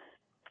very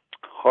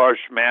harsh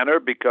manner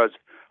because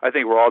I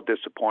think we're all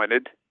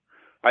disappointed.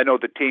 I know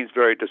the team's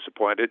very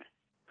disappointed,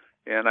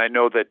 and I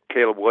know that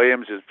Caleb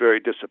Williams is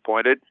very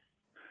disappointed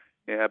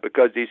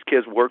because these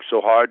kids work so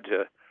hard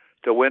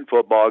to win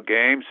football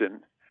games,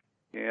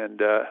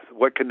 and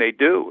what can they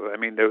do? I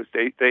mean,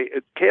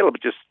 Caleb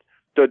just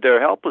stood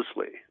there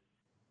helplessly.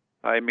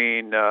 I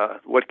mean,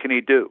 what can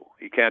he do?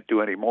 He can't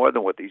do any more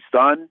than what he's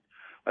done.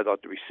 I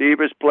thought the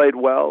receivers played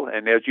well,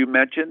 and as you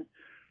mentioned,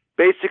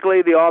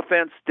 basically the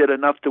offense did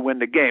enough to win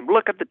the game.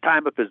 Look at the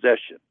time of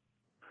possession.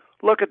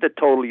 Look at the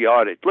total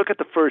yardage. Look at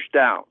the first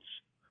downs.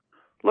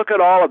 Look at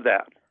all of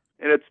that.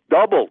 And it's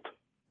double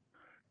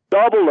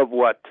of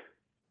what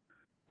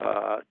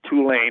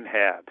Tulane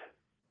had.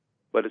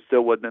 But it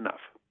still wasn't enough.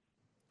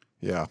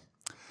 Yeah.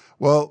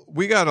 Well,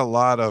 we got a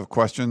lot of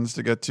questions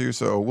to get to,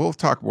 so we'll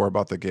talk more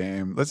about the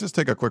game. Let's just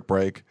take a quick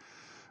break.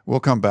 We'll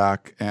come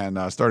back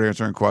and start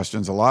answering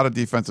questions. A lot of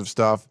defensive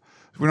stuff.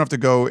 We don't have to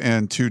go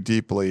in too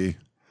deeply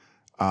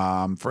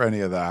for any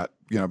of that.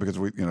 Because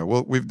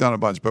we've done a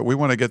bunch, but we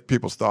want to get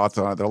people's thoughts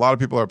on it. A lot of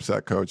people are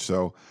upset, Coach.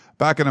 So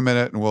back in a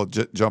minute, and we'll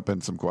jump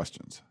in some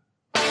questions.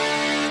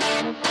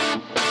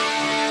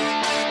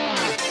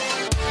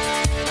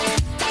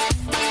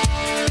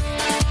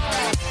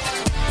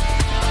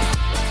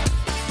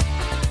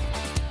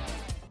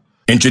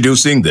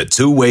 Introducing the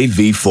Two-Way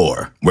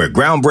V4, where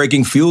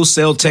groundbreaking fuel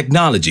cell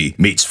technology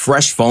meets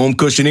fresh foam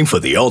cushioning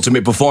for the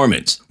ultimate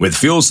performance. With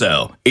Fuel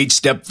Cell, each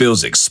step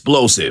feels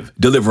explosive,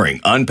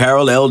 delivering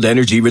unparalleled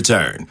energy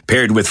return.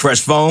 Paired with fresh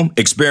foam,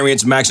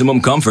 experience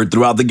maximum comfort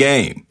throughout the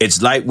game.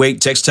 Its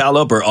lightweight textile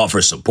upper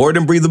offers support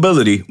and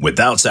breathability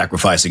without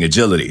sacrificing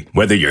agility.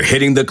 Whether you're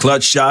hitting the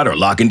clutch shot or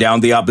locking down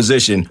the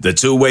opposition, the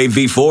Two-Way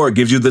V4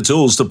 gives you the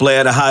tools to play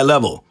at a high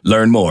level.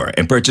 Learn more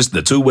and purchase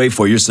the Two-Way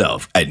for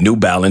yourself at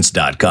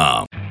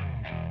newbalance.com.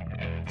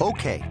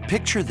 Okay,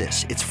 picture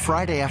this. It's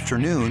Friday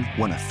afternoon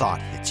when a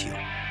thought hits you.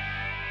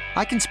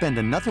 I can spend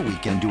another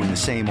weekend doing the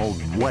same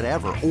old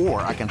whatever,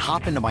 or I can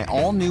hop into my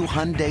all-new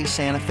Hyundai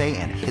Santa Fe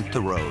and hit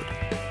the road.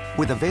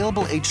 With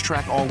available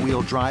H-Track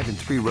all-wheel drive and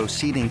 3-row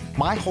seating,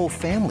 my whole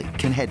family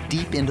can head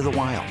deep into the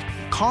wild.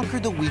 Conquer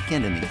the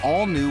weekend in the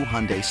all-new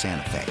Hyundai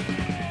Santa Fe.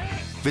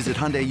 Visit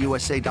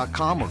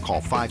HyundaiUSA.com or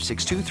call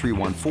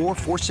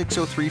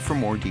 562-314-4603 for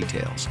more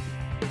details.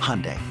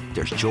 Hyundai,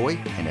 there's joy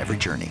in every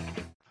journey.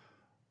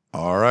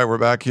 All right, we're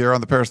back here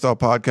on the Peristyle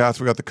Podcast.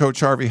 We got the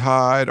Coach Harvey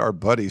Hyde. Our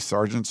buddy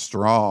Sergeant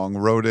Strong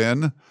wrote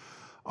in.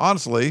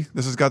 Honestly,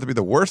 this has got to be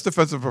the worst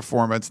defensive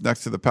performance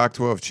next to the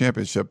Pac-12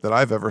 championship that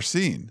I've ever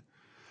seen.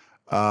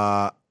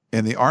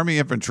 In the Army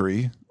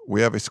Infantry,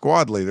 we have a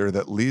squad leader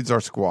that leads our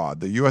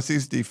squad. The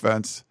USC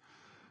defense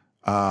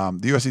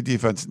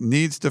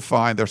needs to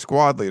find their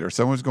squad leader,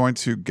 someone who's going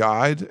to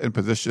guide and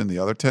position the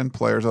other 10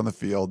 players on the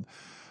field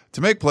to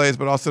make plays,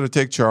 but also to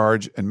take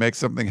charge and make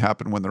something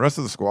happen when the rest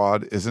of the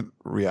squad isn't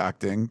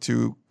reacting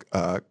to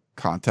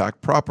contact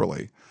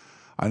properly.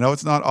 I know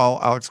it's not all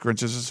Alex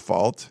Grinch's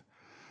fault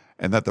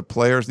and that the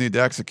players need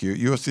to execute.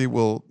 USC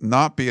will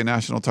not be a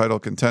national title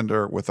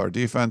contender with our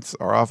defense.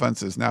 Our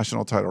offense is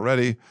national title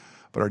ready,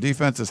 but our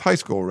defense is high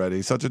school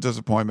ready. Such a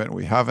disappointment.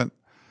 We haven't,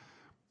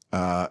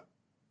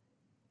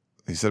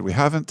 he said, we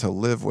haven't to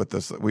live with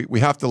this.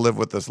 We have to live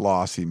with this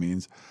loss, he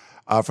means.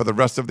 For the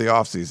rest of the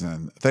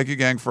offseason. Thank you,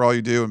 gang, for all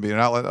you do and being an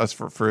outlet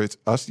for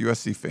us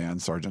USC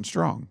fans, Sergeant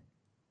Strong.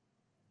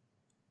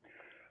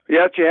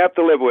 Yes, you have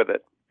to live with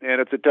it, and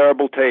it's a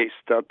terrible taste.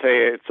 I'll tell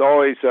you, it's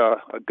always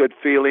a good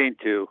feeling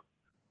to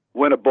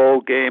win a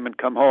bowl game and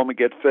come home and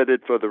get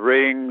fitted for the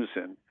rings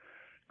and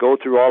go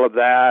through all of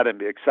that and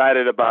be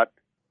excited about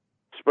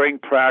spring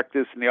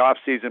practice and the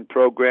off-season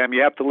program.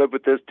 You have to live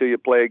with this till you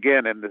play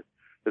again, and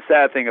the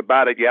sad thing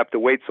about it, you have to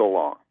wait so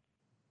long.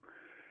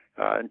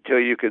 Until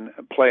you can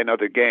play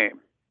another game.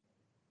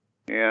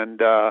 And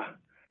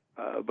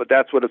but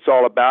that's what it's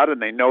all about,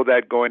 and they know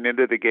that going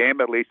into the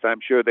game. At least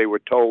I'm sure they were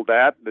told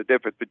that. The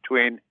difference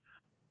between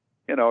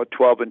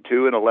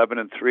 12-2 and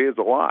 11-3 is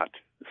a lot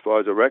as far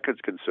as the record's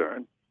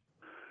concerned.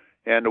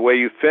 And the way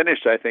you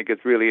finished, I think,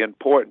 is really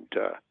important.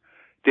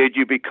 Did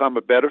you become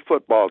a better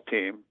football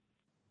team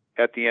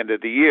at the end of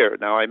the year?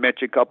 Now, I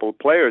mentioned a couple of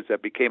players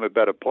that became a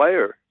better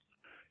player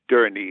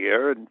during the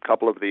year, and a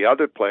couple of the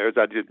other players,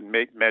 I didn't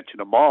mention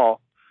them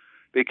all,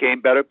 became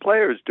better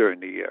players during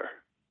the year.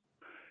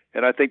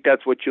 And I think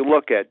that's what you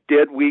look at.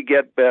 Did we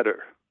get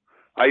better?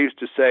 I used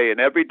to say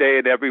in every day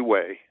and every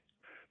way,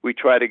 we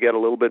try to get a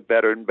little bit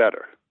better and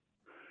better.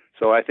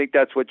 So I think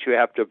that's what you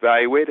have to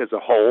evaluate as a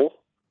whole.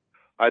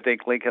 I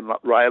think Lincoln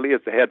Riley,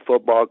 as the head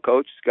football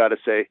coach, has got to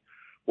say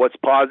what's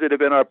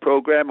positive in our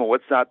program and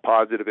what's not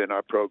positive in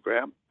our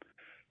program.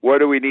 Where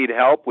do we need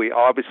help? We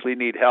obviously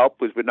need help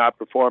because we're not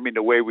performing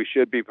the way we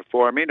should be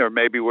performing, or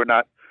maybe we're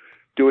not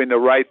doing the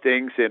right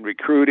things in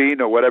recruiting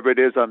or whatever it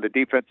is on the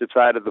defensive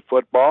side of the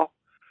football.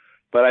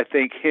 But I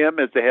think him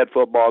as the head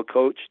football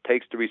coach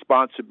takes the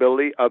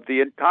responsibility of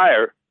the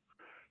entire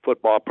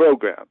football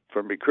program,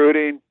 from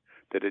recruiting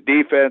to the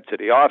defense to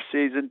the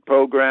off-season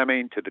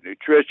programming to the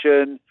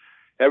nutrition.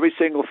 Every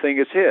single thing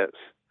is his.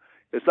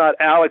 It's not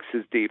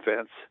Alex's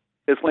defense.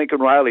 It's Lincoln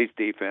Riley's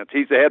defense.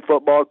 He's the head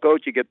football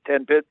coach. You get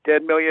 $10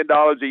 million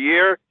a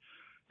year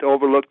to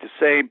overlook the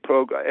same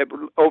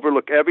program,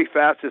 overlook every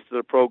facet of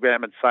the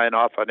program and sign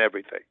off on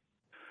everything.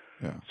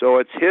 Yeah. So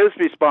it's his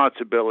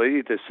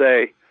responsibility to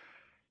say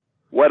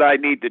what I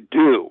need to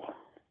do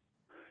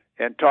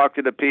and talk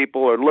to the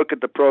people or look at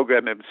the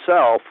program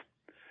himself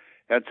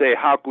and say,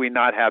 how can we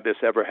not have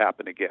this ever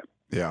happen again?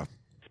 Yeah.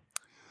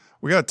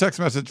 We got a text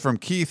message from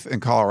Keith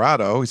in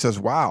Colorado. He says,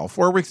 wow,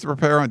 4 weeks to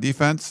prepare on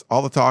defense,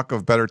 all the talk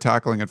of better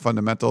tackling and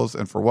fundamentals,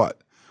 and for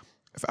what?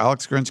 If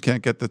Alex Grinch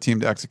can't get the team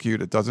to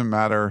execute, it doesn't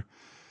matter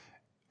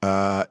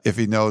if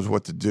he knows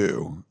what to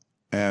do.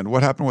 And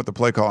what happened with the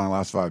play call in the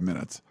last 5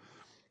 minutes?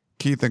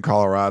 Keith in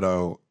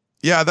Colorado,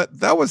 yeah,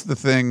 that was the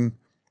thing.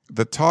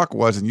 The talk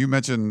was, and you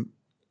mentioned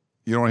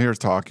you don't want to hear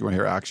talk, you want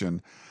to hear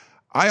action.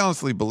 I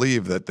honestly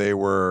believe that they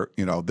were,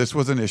 this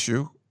was an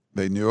issue.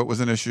 They knew it was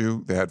an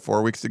issue. They had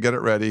 4 weeks to get it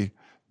ready.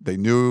 They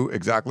knew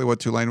exactly what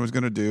Tulane was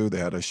going to do. They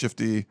had a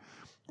shifty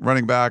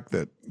running back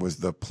that was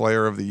the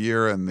player of the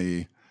year in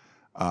the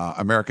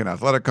American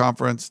Athletic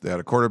Conference. They had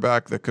a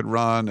quarterback that could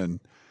run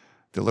and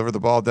deliver the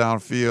ball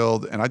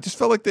downfield. And I just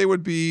felt like they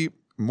would be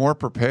more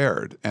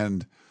prepared.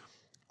 And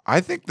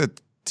I think the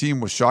team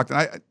was shocked.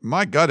 And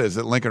my gut is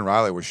that Lincoln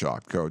Riley was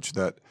shocked, Coach,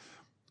 that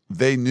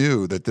they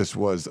knew that this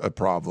was a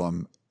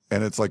problem.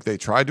 And it's like they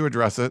tried to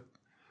address it.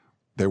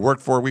 They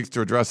worked 4 weeks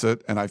to address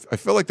it. And I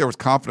feel like there was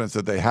confidence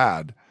that they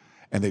had,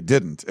 and they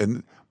didn't.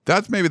 And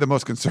that's maybe the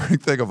most concerning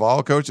thing of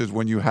all, coaches,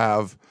 when you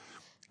have,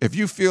 if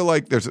you feel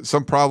like there's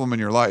some problem in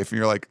your life and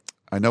you're like,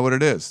 I know what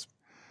it is,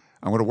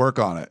 I'm going to work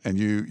on it. And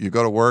you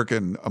go to work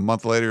and a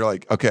month later you're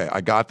like, okay,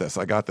 I got this.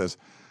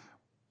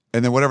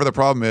 And then whatever the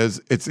problem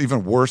is, it's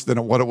even worse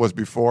than what it was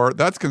before.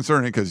 That's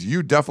concerning because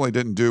you definitely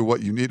didn't do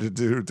what you needed to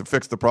do to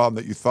fix the problem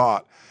that you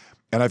thought.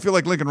 And I feel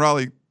like Lincoln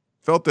Riley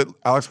felt that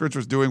Alex Grinch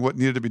was doing what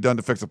needed to be done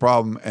to fix the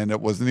problem, and it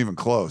wasn't even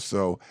close.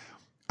 So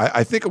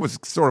I think it was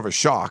sort of a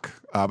shock.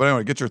 But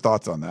anyway, get your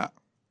thoughts on that.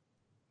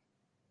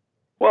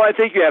 Well, I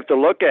think you have to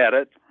look at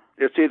it.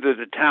 It's either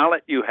the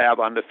talent you have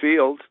on the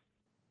field,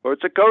 or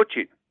it's a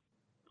coaching,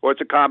 or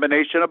it's a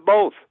combination of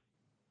both.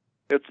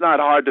 It's not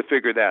hard to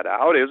figure that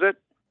out, is it?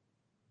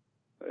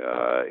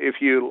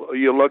 If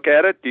you look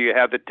at it, do you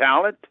have the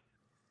talent?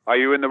 Are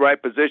you in the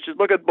right positions?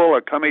 Look at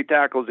Bullock. How many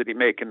tackles did he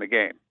make in the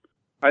game?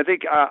 I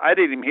think I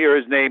didn't even hear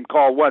his name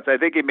called once. I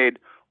think he made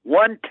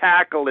one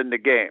tackle in the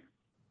game.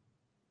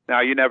 Now,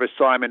 you never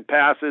saw him in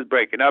passes,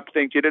 breaking up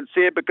things. You didn't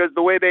see it because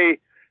the way they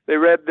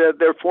read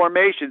their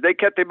formations, they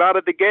kept him out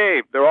of the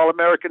game. They're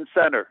All-American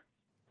center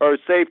or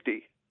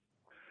safety.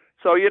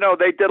 So,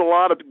 they did a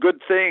lot of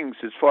good things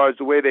as far as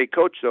the way they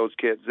coached those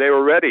kids. They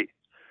were ready.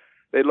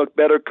 They looked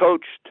better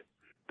coached.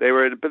 They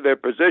were in their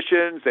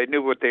positions. They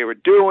knew what they were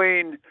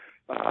doing.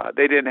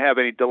 They didn't have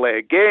any delay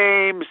of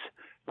games.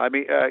 I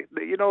mean,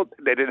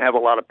 they didn't have a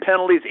lot of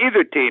penalties.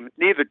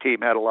 Neither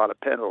team had a lot of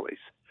penalties.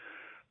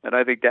 And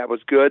I think that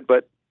was good,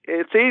 but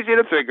it's easy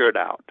to figure it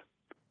out.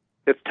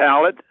 It's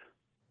talent,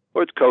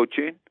 or it's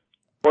coaching,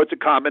 or it's a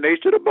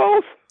combination of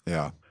both.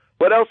 Yeah.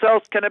 What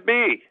else can it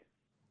be?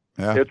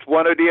 Yeah. It's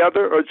one or the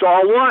other, or it's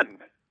all one.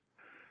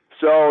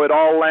 So it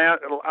all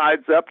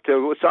adds up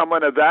to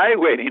someone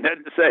evaluating it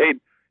and saying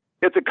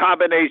it's a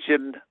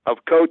combination of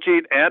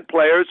coaching and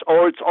players,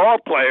 or it's all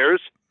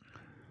players,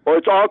 or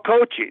it's all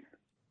coaching.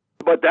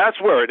 But that's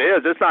where it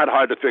is. It's not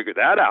hard to figure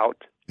that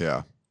out.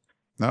 Yeah.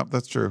 No,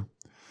 that's true.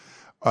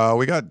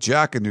 We got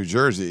Jack in New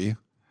Jersey.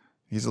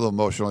 He's a little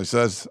emotional. He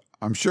says,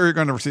 I'm sure you're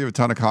going to receive a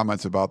ton of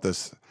comments about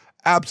this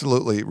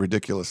absolutely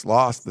ridiculous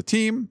loss. The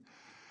team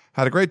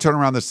had a great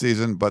turnaround this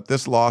season, but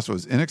this loss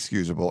was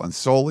inexcusable and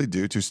solely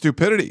due to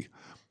stupidity.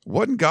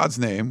 What in God's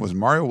name was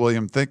Mario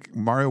Williams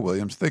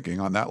thinking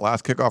on that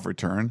last kickoff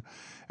return?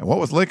 And what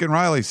was Lincoln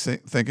Riley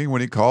thinking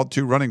when he called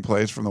 2 running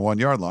plays from the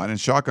 1-yard line in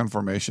shotgun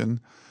formation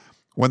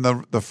when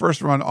the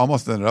first run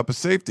almost ended up a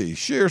safety?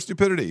 Sheer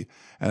stupidity.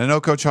 And I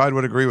know Coach Hyde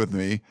would agree with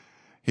me.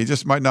 He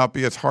just might not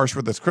be as harsh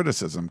with his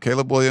criticism.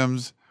 Caleb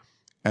Williams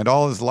and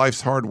all his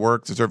life's hard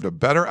work deserved a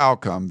better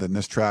outcome than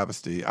this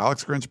travesty.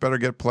 Alex Grinch better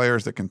get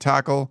players that can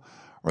tackle,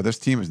 or this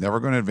team is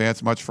never going to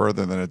advance much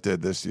further than it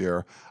did this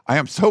year. I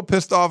am so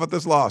pissed off at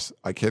this loss.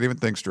 I can't even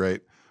think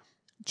straight.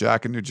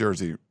 Jack in New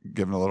Jersey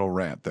giving a little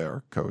rant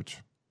there, Coach.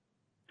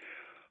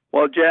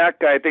 Well, Jack,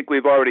 I think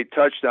we've already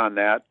touched on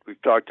that.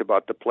 We've talked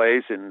about the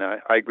plays, and I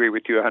agree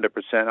with you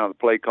 100% on the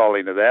play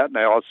calling of that. And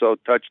I also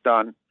touched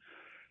on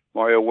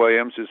Mario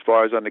Williams as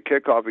far as on the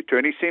kickoff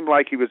return. He seemed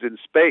like he was in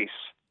space.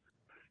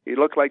 He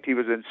looked like he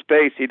was in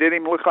space. He didn't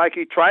even look like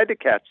he tried to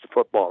catch the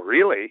football,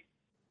 really.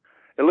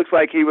 It looks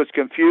like he was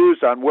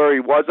confused on where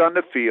he was on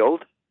the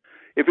field.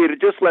 If he'd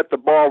have just let the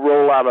ball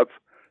roll out of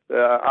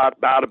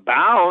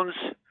bounds,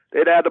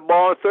 they'd had the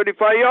ball at the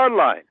 35-yard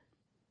line,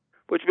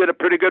 which would have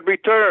been a pretty good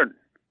return.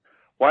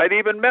 Why'd he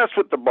even mess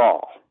with the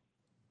ball?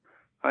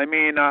 I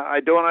mean,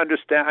 I don't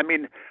understand. I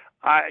mean,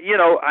 I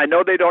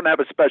know they don't have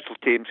a special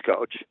teams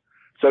coach,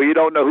 so you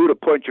don't know who to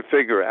point your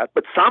finger at.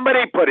 But somebody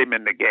put him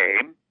in the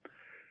game,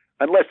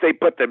 unless they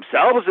put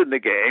themselves in the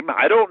game.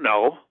 I don't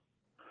know.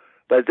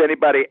 Does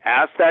anybody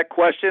ask that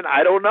question?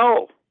 I don't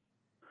know.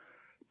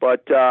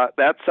 But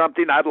that's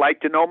something I'd like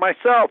to know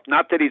myself.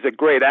 Not that he's a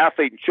great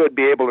athlete and should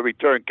be able to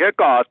return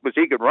kickoffs, because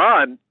he can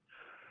run.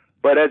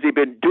 But has he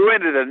been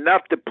doing it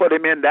enough to put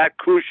him in that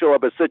crucial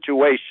of a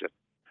situation?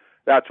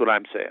 That's what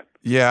I'm saying.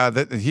 Yeah,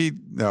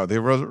 they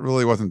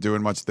really wasn't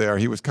doing much there.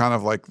 He was kind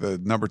of like the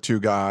number 2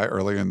 guy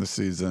early in the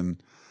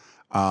season.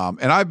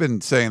 And I've been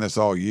saying this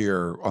all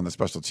year on the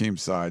special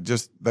teams side.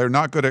 Just they're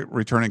not good at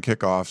returning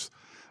kickoffs.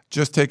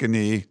 Just take a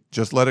knee.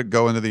 Just let it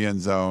go into the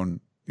end zone.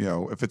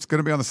 If it's going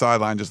to be on the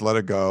sideline, just let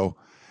it go.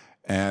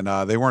 And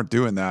they weren't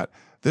doing that.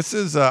 This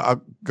is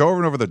I'll go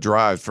over the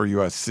drives for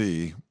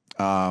USC.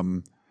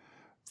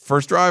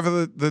 First drive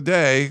of the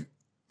day,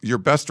 your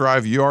best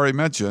drive you already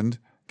mentioned,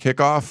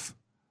 kickoff.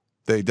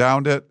 They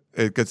downed it.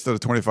 It gets to the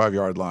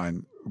 25-yard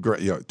line.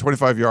 Great,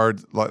 25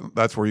 yards.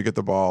 That's where you get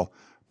the ball.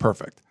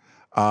 Perfect.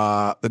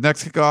 The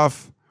next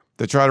kickoff,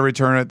 they try to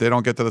return it. They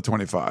don't get to the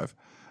 25.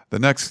 The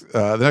next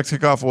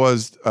kickoff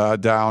was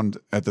downed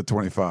at the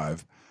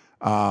 25.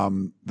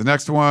 The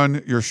next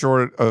one, you're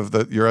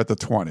you're at the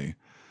 20.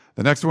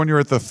 The next one, you're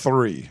at the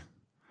 3.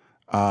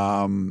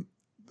 And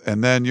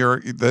then you're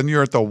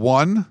at the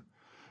 1,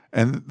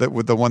 and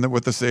with the one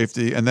with the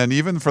safety. And then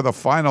even for the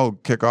final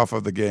kickoff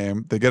of the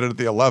game, they get it at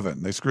the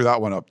 11. They screw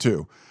that one up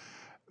too.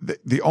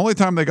 The only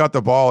time they got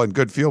the ball in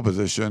good field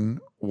position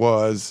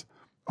was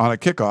on a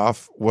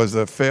kickoff was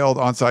a failed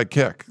onside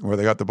kick where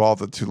they got the ball at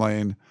the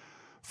Tulane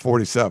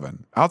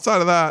 47.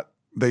 Outside of that,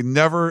 they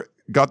never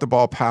got the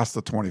ball past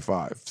the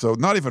 25. So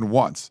not even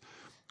once.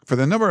 For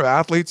the number of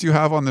athletes you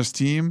have on this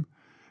team,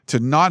 to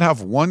not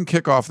have one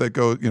kickoff that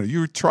goes,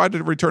 you tried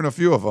to return a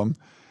few of them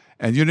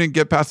and you didn't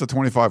get past the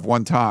 25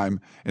 one time.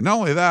 And not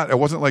only that, it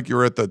wasn't like you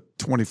were at the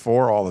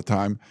 24 all the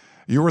time.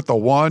 You were at the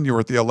 1, you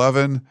were at the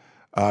 11,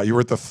 you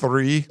were at the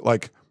 3.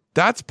 Like,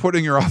 that's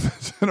putting your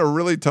offense in a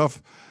really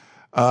tough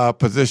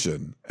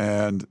position.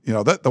 And,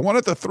 the one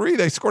at the 3,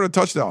 they scored a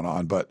touchdown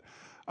on. But,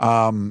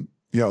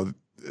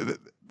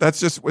 it's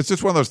just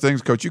one of those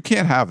things, Coach. You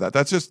can't have that.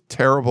 That's just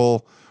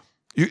terrible.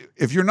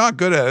 If you're not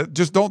good at it,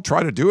 just don't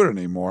try to do it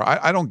anymore.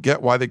 I don't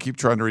get why they keep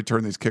trying to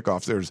return these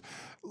kickoffs. There's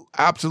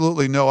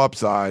absolutely no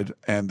upside,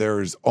 and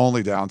there's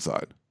only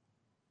downside.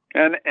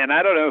 And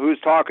I don't know who's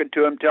talking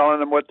to them,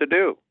 telling them what to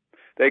do.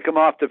 They come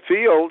off the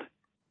field,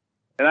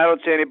 and I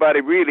don't see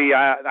anybody really.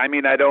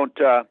 I don't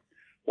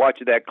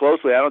watch it that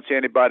closely. I don't see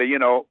anybody.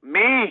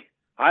 Me,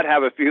 I'd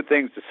have a few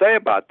things to say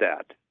about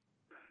that.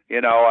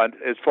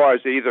 As far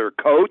as either a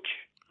coach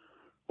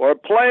or a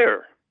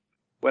player.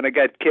 When a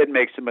kid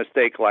makes a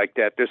mistake like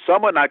that, there's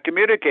someone not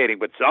communicating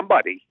with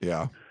somebody.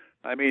 Yeah.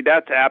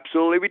 That's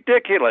absolutely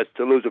ridiculous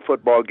to lose a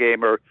football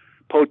game or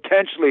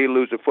potentially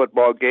lose a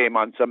football game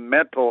on some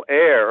mental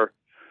error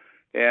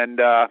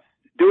and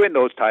doing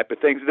those type of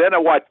things. Then I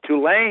watch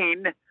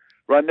Tulane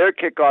run their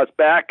kickoffs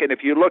back, and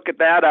if you look at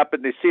that up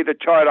and you see the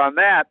chart on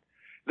that,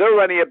 they're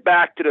running it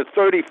back to the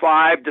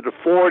 35, to the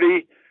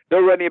 40.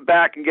 They're running it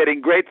back and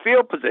getting great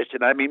field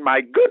position.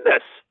 My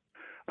goodness.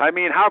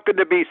 How could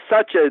there be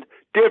such a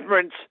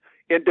difference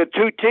in the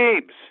two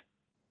teams?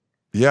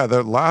 Yeah,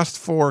 the last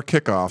 4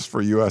 kickoffs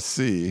for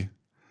USC,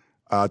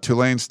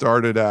 Tulane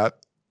started at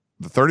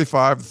the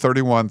 35,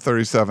 31,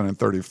 37, and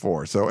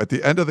 34. So at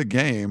the end of the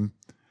game,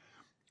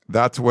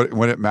 that's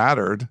when it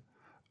mattered.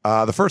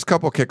 The first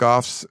couple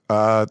kickoffs,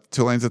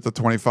 Tulane's at the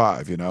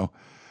 25,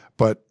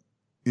 But,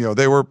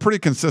 they were pretty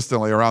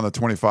consistently around the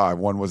 25.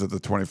 One was at the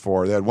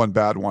 24. They had one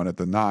bad one at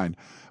the 9.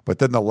 But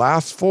then the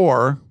last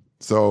 4,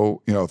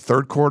 so,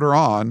 third quarter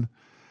on,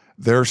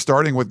 they're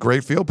starting with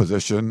great field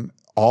position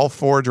all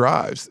 4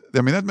 drives.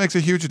 That makes a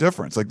huge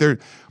difference. Like,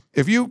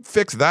 if you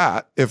fix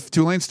that, if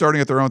Tulane's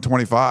starting at their own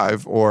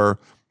 25 or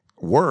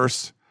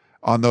worse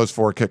on those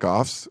 4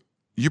 kickoffs,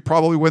 you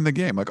probably win the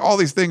game. Like, all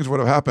these things would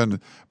have happened,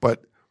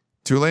 but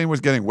Tulane was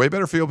getting way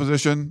better field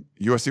position.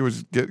 USC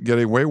was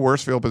getting way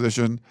worse field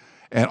position.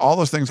 And all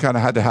those things kind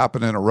of had to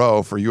happen in a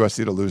row for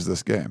USC to lose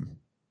this game.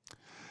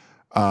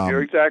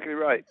 You're exactly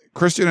right.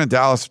 Christian in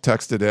Dallas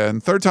texted in,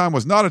 third time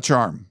was not a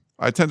charm.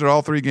 I attended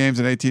all 3 games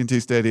in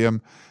AT&T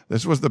Stadium.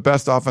 This was the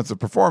best offensive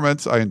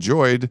performance. I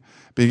enjoyed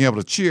being able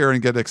to cheer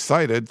and get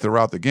excited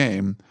throughout the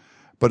game,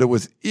 but it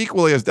was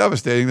equally as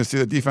devastating to see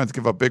the defense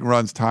give up big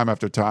runs time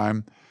after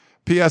time.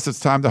 P.S. It's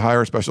time to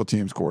hire a special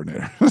teams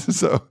coordinator.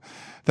 So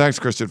thanks,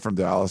 Christian from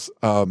Dallas.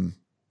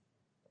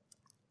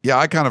 Yeah,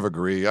 I kind of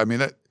agree.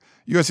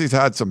 USC's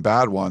had some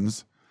bad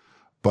ones,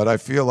 but I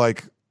feel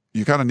like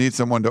you kind of need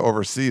someone to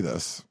oversee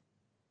this.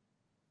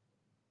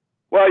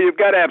 Well, you've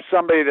got to have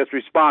somebody that's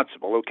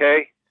responsible,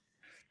 okay?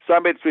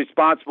 Somebody that's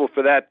responsible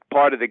for that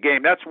part of the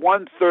game. That's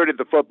 1/3 of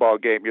the football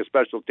game, your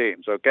special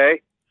teams,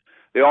 okay?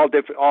 All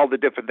the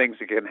different things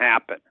that can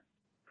happen.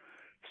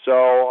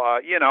 So,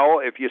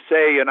 if you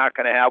say you're not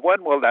going to have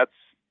one, well,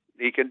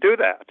 he can do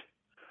that.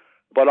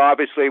 But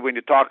obviously, when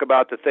you talk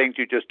about the things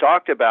you just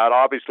talked about,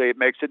 obviously it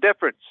makes a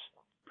difference.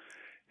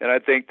 And I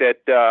think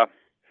that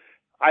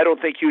I don't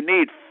think you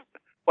need.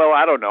 Well,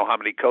 I don't know how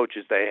many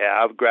coaches they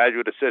have,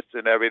 graduate assistants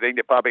and everything.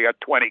 They probably got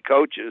 20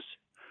 coaches.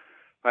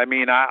 I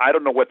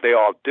don't know what they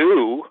all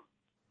do,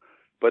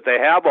 but they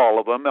have all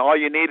of them. All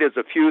you need is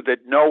a few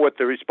that know what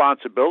the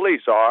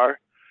responsibilities are,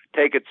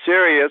 take it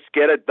serious,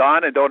 get it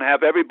done, and don't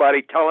have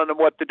everybody telling them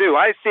what to do.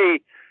 I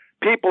see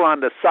people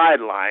on the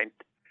sideline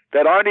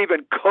that aren't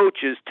even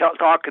coaches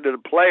talking to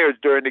the players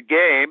during the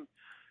game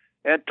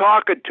and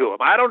talking to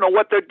them. I don't know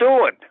what they're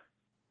doing.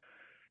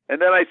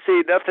 And then I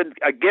see nothing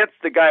against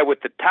the guy with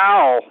the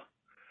towel,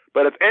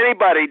 but if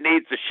anybody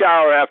needs a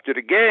shower after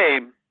the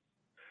game,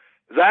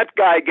 that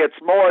guy gets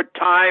more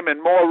time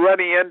and more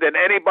running in than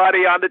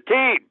anybody on the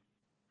team.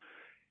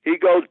 He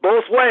goes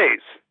both ways,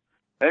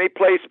 and he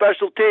plays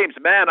special teams.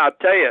 Man, I'll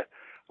tell you,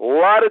 a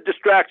lot of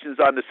distractions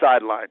on the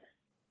sideline.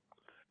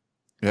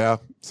 Yeah,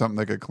 something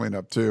they could clean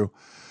up too.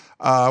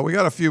 We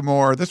got a few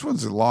more. This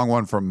one's a long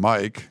one from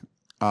Mike.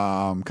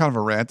 Kind of a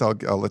rant.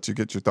 I'll let you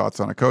get your thoughts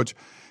on it, Coach.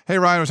 Hey,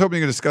 Ryan, I was hoping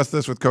you could discuss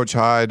this with Coach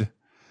Hyde.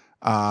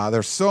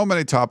 There's so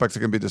many topics that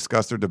can be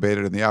discussed or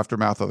debated in the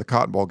aftermath of the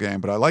Cotton Bowl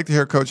game, but I'd like to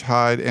hear Coach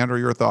Hyde and/or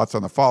your thoughts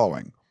on the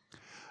following.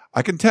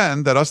 I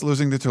contend that us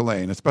losing to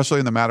Tulane, especially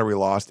in the manner we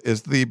lost,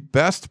 is the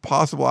best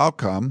possible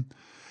outcome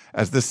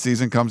as this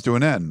season comes to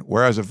an end,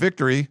 whereas a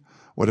victory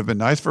would have been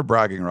nice for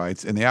bragging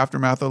rights. In the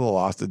aftermath of the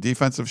loss, the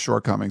defensive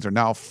shortcomings are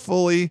now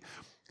fully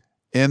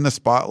in the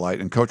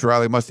spotlight, and Coach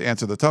Riley must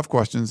answer the tough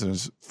questions and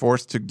is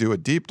forced to do a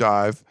deep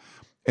dive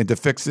into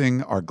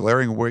fixing our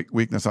glaring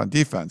weakness on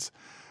defense.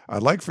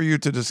 I'd like for you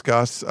to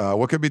discuss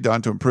what could be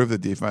done to improve the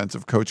defense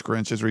if Coach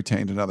Grinch is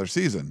retained another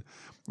season.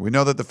 We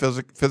know that the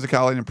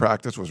physicality in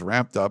practice was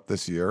ramped up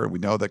this year. We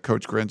know that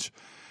Coach Grinch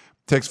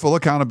takes full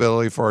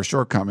accountability for our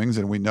shortcomings,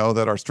 and we know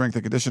that our strength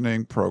and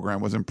conditioning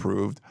program was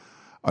improved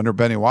under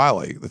Benny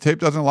Wiley. The tape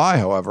doesn't lie,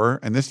 however,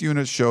 and this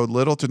unit showed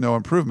little to no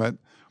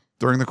improvement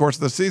during the course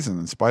of the season,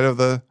 in spite of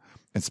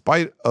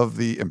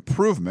the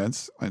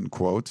improvements, in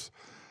quotes,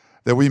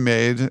 that we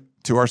made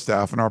to our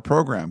staff and our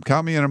program.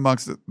 Count me in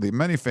amongst the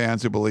many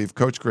fans who believe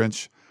Coach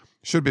Grinch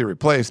should be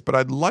replaced, but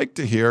I'd like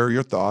to hear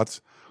your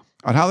thoughts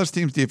on how this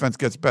team's defense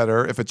gets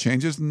better if a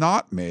change is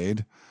not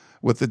made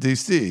with the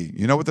DC.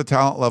 You know what the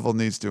talent level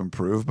needs to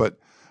improve, but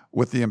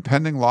with the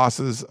impending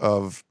losses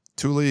of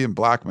Thule and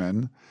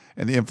Blackman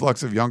and the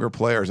influx of younger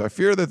players, I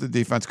fear that the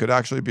defense could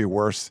actually be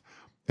worse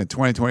in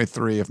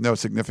 2023 if no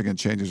significant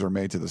changes are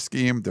made to the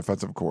scheme.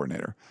 Defensive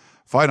coordinator.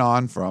 Fight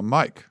on from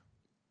Mike.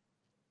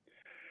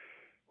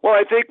 Well,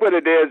 I think what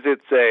it is,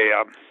 it's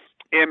a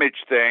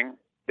image thing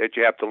that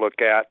you have to look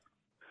at.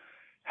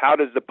 How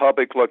does the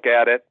public look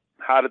at it?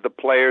 How do the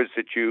players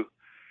that you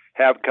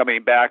have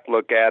coming back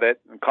look at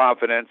it, and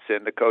confidence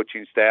in the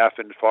coaching staff,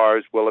 and as far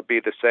as will it be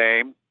the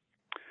same?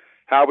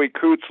 How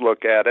recruits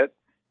look at it,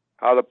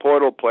 how the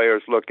portal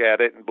players look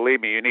at it, and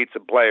believe me, you need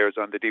some players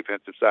on the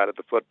defensive side of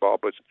the football.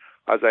 But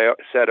as I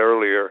said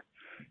earlier,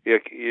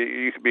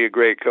 you can be a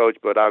great coach,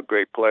 but without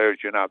great players,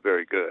 you're not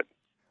very good.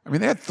 I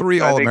mean, they had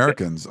 3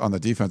 All-Americans on the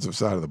defensive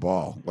side of the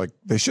ball. Like,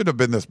 they shouldn't have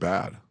been this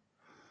bad.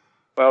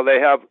 Well, they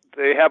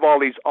have all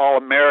these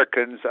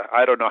All-Americans.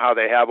 I don't know how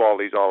they have all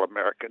these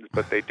All-Americans,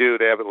 but they do.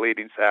 They have a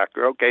leading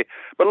sacker. Okay,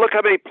 but look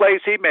how many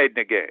plays he made in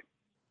the game.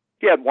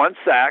 He had 1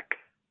 sack.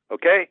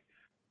 Okay,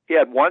 he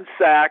had 1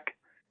 sack,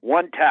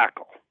 1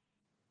 tackle.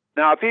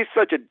 Now, if he's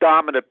such a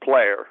dominant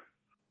player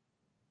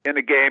in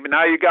the game, and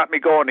now you got me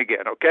going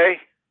again. Okay,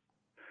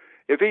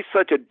 if he's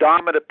such a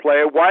dominant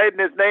player, why isn't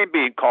his name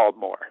being called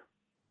more?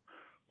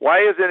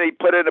 Why isn't he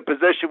put in a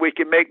position we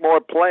can make more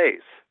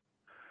plays?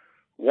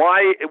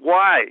 Why?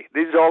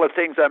 These are all the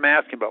things I'm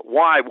asking about.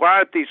 Why? Why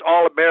aren't these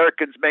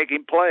All-Americans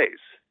making plays?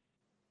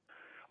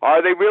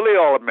 Are they really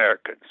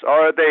All-Americans?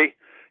 Or are they,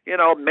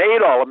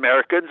 made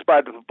All-Americans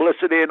by the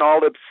publicity and all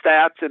the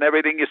stats and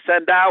everything you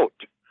send out?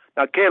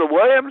 Now, Caleb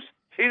Williams,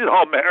 he's an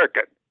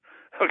All-American.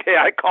 Okay,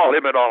 I call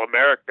him an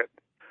All-American.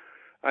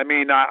 I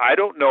mean, I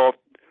don't know if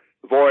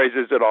Voorhees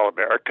is an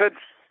All-American.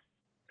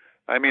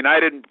 I mean, I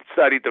didn't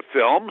study the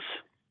films.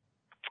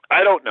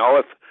 I don't know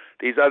if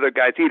these other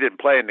guys, he didn't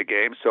play in the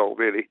game, so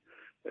really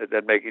it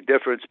doesn't make a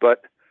difference.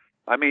 But,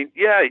 I mean,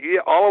 yeah,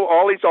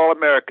 all these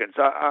All-Americans,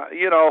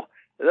 all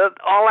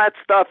that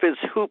stuff is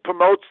who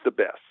promotes the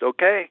best,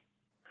 okay?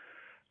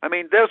 I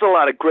mean, there's a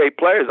lot of great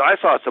players. I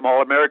saw some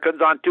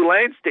All-Americans on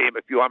Tulane's team,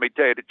 if you want me to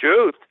tell you the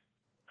truth.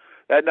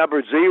 That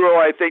number 0,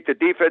 I think the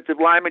defensive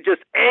lineman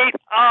just ate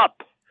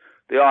up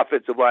the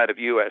offensive line of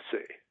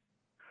USC.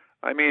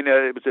 I mean,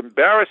 it was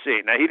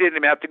embarrassing. Now, he didn't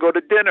even have to go to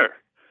dinner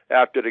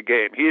after the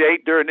game. He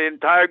ate during the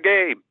entire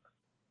game.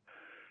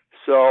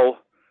 So,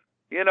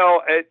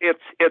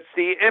 it's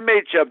the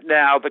image of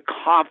now the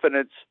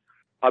confidence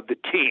of the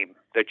team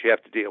that you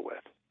have to deal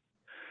with.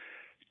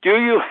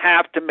 Do you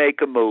have to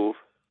make a move?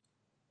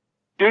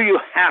 Do you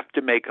have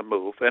to make a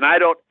move? And I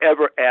don't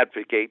ever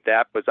advocate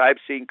that, because I've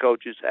seen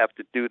coaches have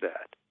to do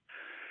that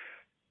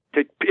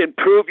to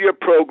improve your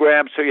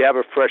program so you have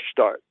a fresh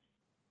start.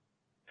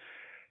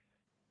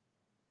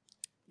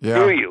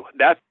 Yeah. Do you?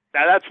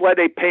 That's why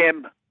they pay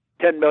him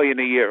 $10 million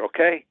a year,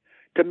 okay?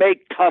 To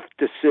make tough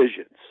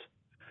decisions.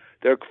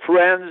 They're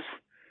friends.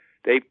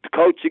 They've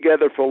coached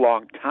together for a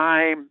long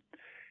time.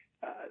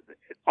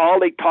 All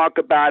they talk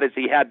about is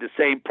he had the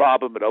same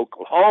problem at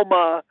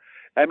Oklahoma.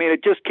 I mean,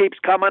 it just keeps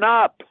coming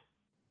up.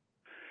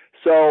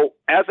 So,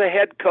 as a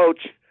head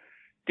coach,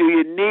 do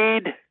you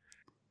need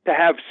to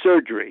have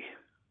surgery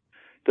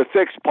to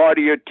fix part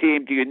of your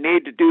team? Do you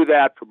need to do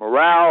that for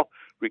morale,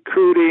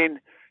 recruiting,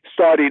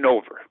 starting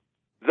over?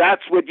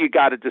 That's what you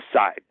got to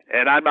decide,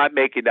 and I'm not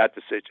making that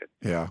decision.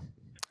 Yeah.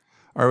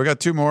 All right, we got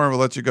 2 more. We'll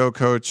let you go,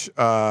 Coach.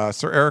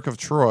 Sir Eric of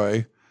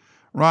Troy.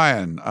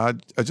 Ryan, I'm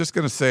just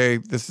going to say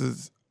this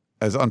is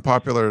as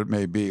unpopular as it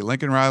may be.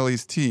 Lincoln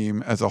Riley's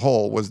team as a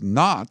whole was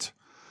not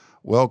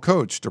well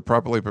coached or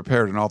properly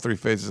prepared in all 3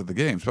 phases of the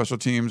game. Special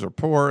teams are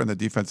poor, and the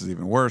defense is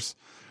even worse.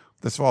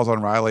 This falls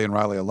on Riley and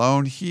Riley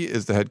alone. He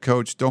is the head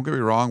coach. Don't get me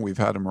wrong. We've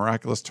had a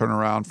miraculous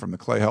turnaround from the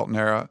Clay Helton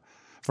era,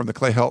 from the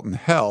Clay Helton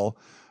hell,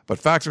 but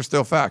facts are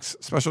still facts.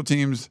 Special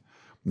teams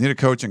need a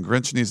coach, and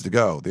Grinch needs to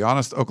go. The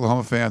honest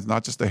Oklahoma fans,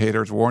 not just the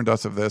haters, warned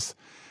us of this,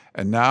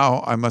 and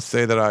now I must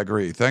say that I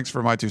agree. Thanks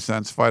for my 2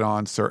 cents. Fight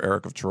on, Sir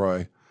Eric of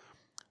Troy.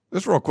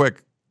 Just real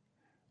quick,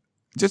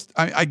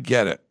 I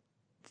get it.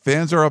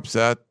 Fans are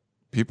upset.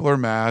 People are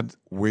mad.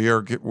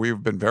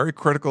 We've been very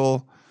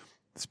critical.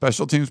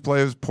 Special teams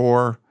play was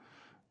poor.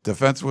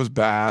 Defense was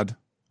bad.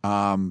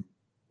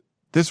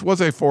 This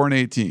was a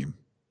 4-8 team,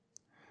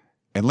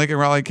 and Lincoln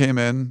Riley came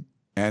in,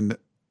 and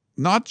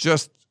not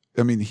just.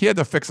 I mean, he had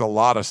to fix a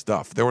lot of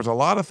stuff. There was a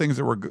lot of things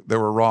that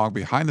were wrong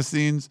behind the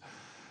scenes,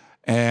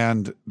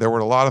 And there were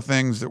a lot of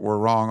things that were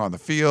wrong on the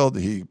field.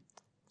 He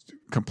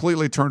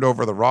completely turned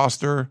over the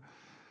roster,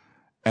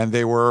 and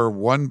they were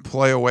one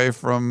play away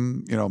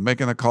from,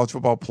 making the college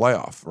football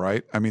playoff,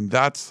 right? I mean,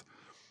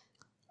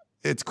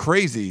 it's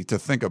crazy to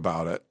think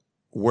about it,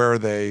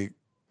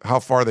 how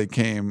far they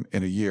came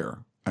in a year.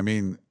 I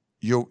mean,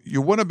 you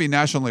want to be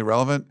nationally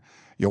relevant.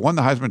 You won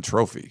the Heisman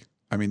Trophy.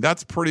 I mean,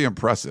 that's pretty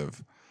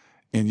impressive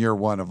in year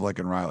one of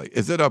Lincoln Riley.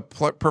 Is it a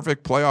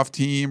perfect playoff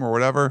team or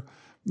whatever?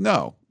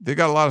 No, they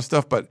got a lot of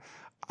stuff, but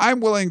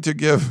I'm willing to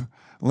give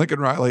Lincoln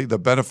Riley the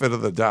benefit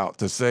of the doubt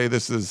to say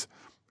this is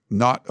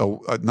not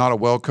a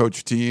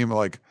well-coached team.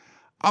 Like,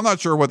 I'm not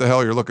sure what the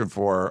hell you're looking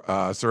for,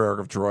 Sir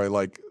Eric of Troy.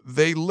 Like,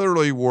 they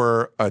literally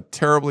were a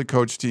terribly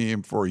coached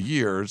team for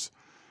years.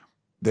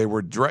 They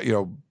were,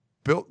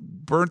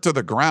 burnt to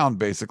the ground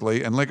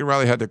basically, and Lincoln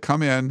Riley had to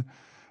come in,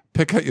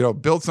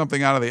 build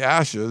something out of the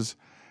ashes,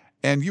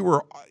 and you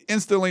were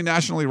instantly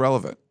nationally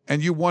relevant.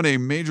 And you won a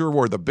major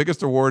award, the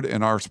biggest award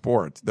in our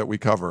sport that we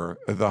cover,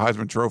 the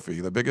Heisman Trophy,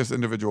 the biggest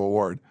individual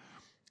award.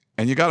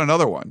 And you got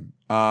another one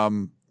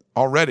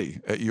already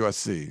at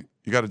USC.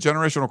 You got a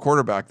generational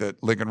quarterback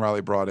that Lincoln Riley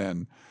brought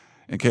in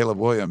Caleb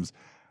Williams.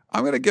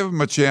 I'm going to give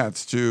him a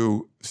chance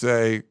to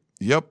say,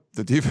 yep,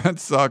 the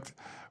defense sucked.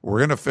 We're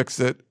going to fix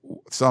it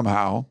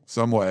somehow,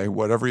 some way,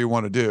 whatever you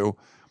want to do.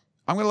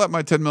 I'm going to let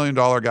my $10 million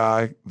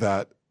guy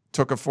that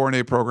took a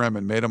 4-8 program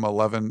and made him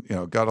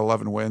 11, got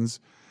 11 wins,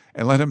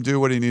 and let him do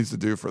what he needs to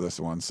do for this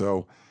one.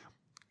 So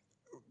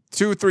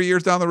 2-3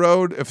 years down the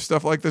road, if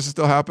stuff like this is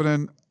still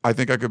happening, I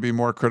think I could be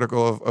more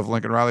critical of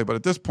Lincoln Riley. But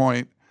at this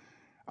point,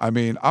 I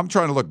mean, I'm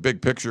trying to look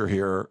big picture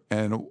here.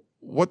 And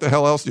what the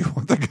hell else do you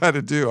want the guy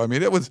to do? I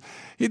mean,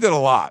 he did a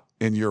lot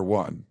in year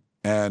one.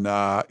 And,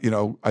 I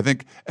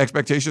think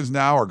expectations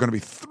now are going to be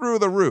through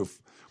the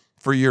roof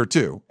for year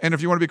two. And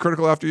if you want to be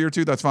critical after year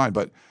two, that's fine.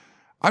 But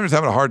I'm just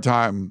having a hard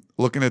time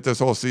looking at this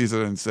whole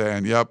season and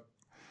saying, yep,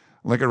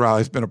 Lincoln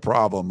Riley's been a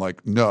problem.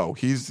 Like, no,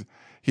 he's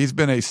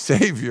been a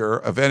savior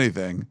of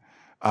anything.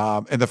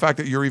 And the fact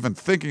that you're even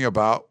thinking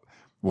about,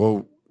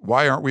 well,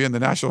 why aren't we in the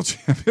national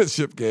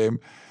championship game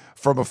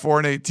from a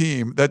 4-8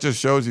 team? That just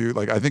shows you,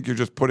 like, I think you're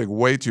just putting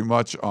way too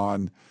much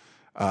on,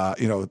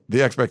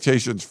 the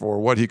expectations for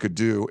what he could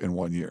do in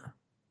 1 year.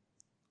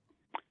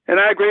 And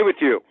I agree with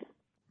you.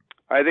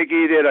 I think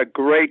he did a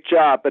great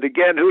job. But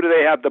again, who do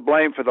they have to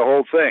blame for the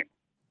whole thing?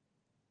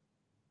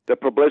 The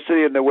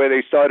publicity and the way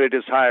they started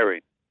his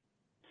hiring,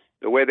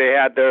 the way they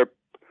had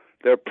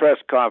their press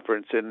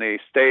conference in the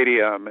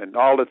stadium and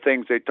all the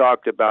things they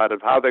talked about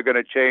of how they're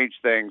going to change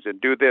things and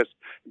do this,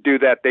 do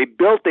that. They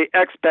built the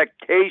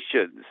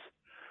expectations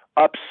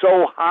up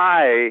so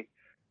high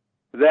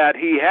that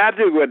he had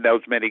to win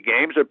those many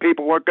games or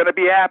people weren't going to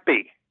be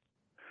happy.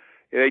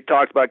 They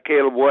talked about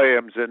Caleb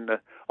Williams and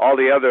all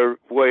the other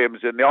Williams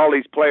and all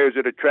these players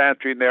that are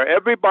transferring there.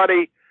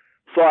 Everybody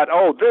thought,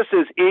 oh, this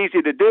is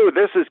easy to do.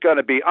 This is going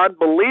to be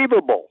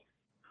unbelievable,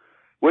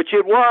 which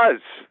it was.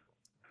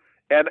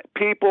 And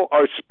people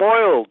are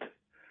spoiled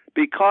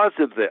because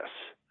of this.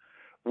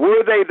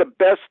 Were they the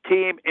best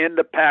team in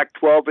the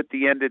Pac-12 at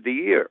the end of the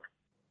year?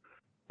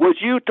 Was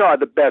Utah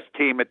the best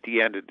team at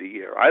the end of the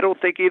year? I don't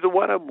think either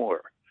one of them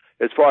were,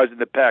 as far as in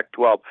the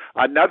Pac-12.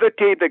 Another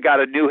team that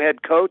got a new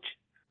head coach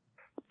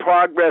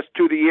progressed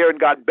through the year and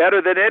got better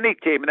than any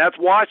team, and that's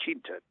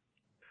Washington.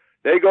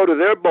 They go to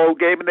their bowl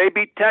game and they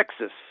beat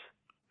Texas.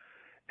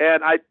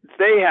 And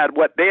they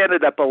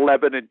ended up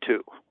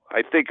 11-2,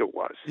 I think it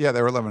was. Yeah,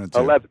 they were 11-2.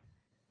 11-2.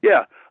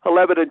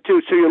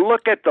 So you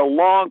look at the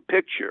long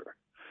picture,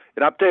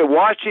 and I'll tell you,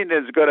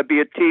 Washington is going to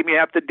be a team you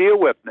have to deal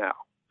with now.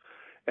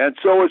 And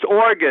so is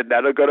Oregon,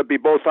 that are going to be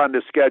both on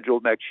the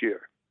schedule next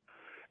year.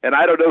 And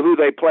I don't know who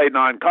they play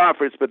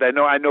non-conference, but I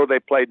know they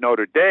played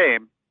Notre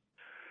Dame.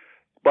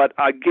 But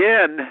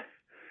again,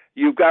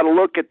 you've got to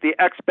look at the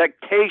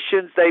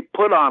expectations they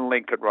put on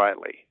Lincoln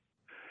Riley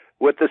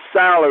with the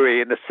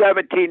salary and the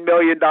 $17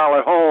 million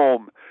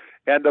home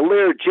and the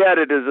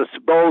Learjet at his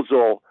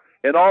disposal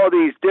and all of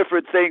these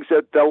different things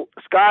that the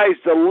sky's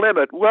the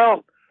limit.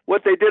 Well,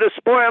 what they did is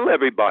spoil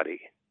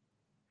everybody.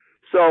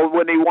 So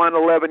when he won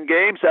 11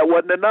 games, that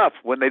wasn't enough.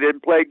 When they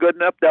didn't play good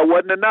enough, that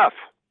wasn't enough.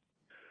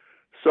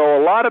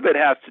 So a lot of it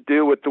has to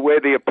do with the way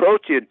they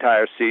approach the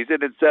entire season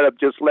instead of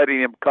just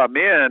letting him come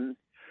in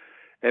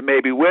and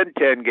maybe win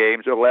 10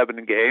 games or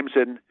 11 games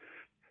and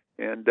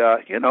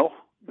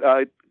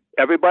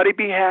everybody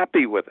be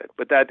happy with it.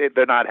 But that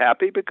they're not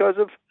happy because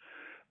of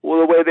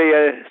the way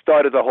they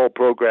started the whole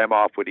program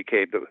off when he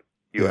came to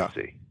USC.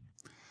 Yeah.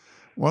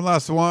 One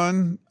last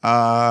one.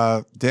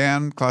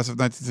 Dan, class of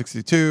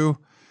 1962,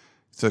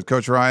 said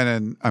Coach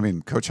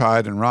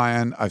Hyde and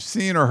Ryan, I've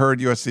seen or heard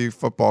USC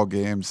football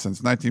games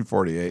since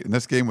 1948, and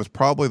this game was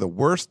probably the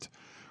worst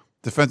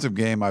defensive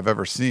game I've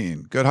ever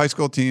seen. Good high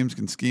school teams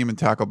can scheme and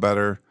tackle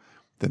better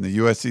than the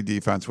USC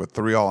defense with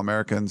 3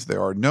 All-Americans.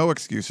 There are no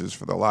excuses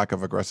for the lack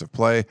of aggressive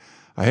play.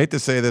 I hate to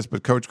say this,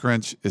 but Coach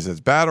Grinch is as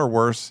bad or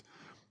worse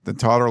than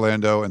Todd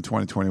Orlando in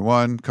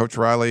 2021. Coach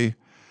Riley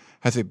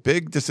has a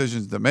big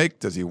decision to make.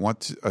 Does he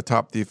want a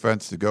top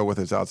defense to go with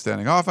his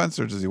outstanding offense,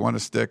 or does he want to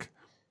stick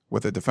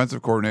with a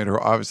defensive coordinator who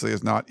obviously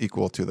is not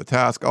equal to the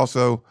task.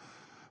 Also,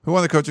 who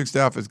on the coaching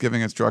staff is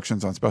giving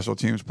instructions on special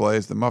teams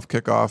plays? The muff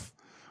kickoff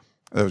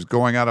that was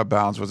going out of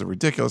bounds was a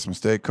ridiculous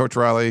mistake. Coach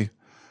Riley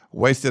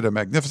wasted a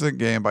magnificent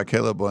game by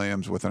Caleb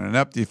Williams with an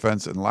inept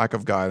defense and lack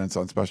of guidance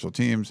on special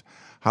teams.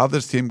 How did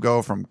this team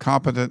go from a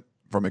competent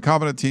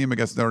team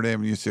against Notre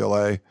Dame and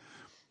UCLA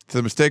to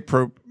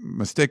the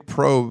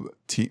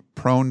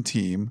mistake-prone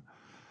team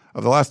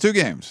of the last two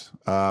games?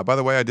 By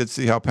the way, I did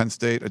see how Penn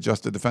State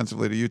adjusted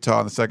defensively to Utah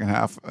in the second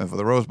half of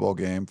the Rose Bowl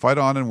game. Fight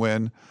on and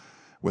win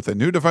with a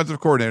new defensive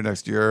coordinator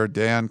next year,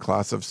 Dan,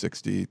 class of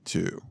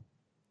 62.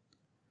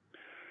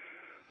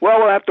 Well,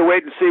 we'll have to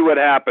wait and see what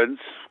happens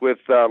with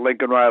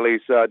Lincoln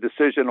Riley's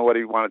decision on what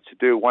he wanted to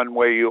do. One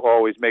way you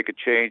always make a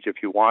change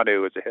if you want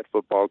to as a head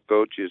football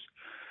coach is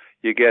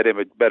you get him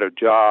a better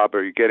job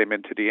or you get him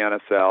into the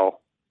NFL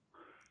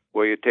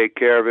where you take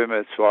care of him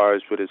as far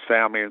as with his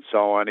family and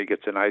so on. He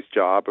gets a nice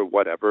job or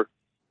whatever.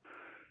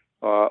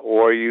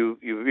 Or you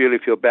really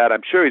feel bad.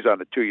 I'm sure he's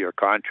on a 2-year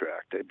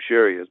contract. I'm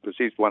sure he is because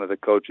he's one of the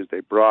coaches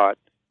they brought.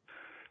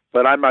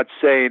 But I'm not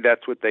saying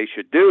that's what they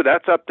should do.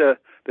 That's up to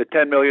the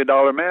 $10 million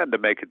man to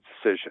make a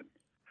decision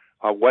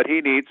on what he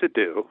needs to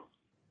do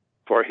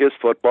for his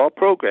football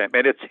program.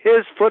 And it's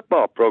his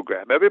football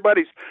program.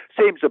 Everybody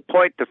seems to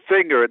point the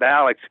finger at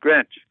Alex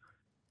Grinch.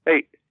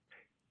 Hey,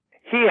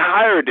 he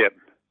hired him.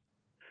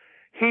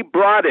 He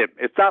brought him.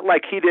 It's not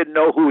like he didn't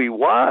know who he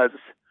was.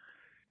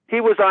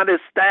 He was on his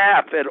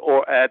staff at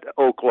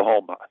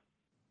Oklahoma.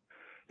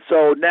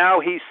 So now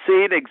he's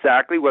seen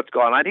exactly what's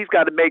going on. He's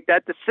got to make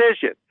that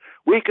decision.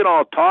 We can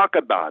all talk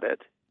about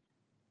it,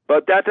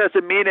 but that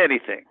doesn't mean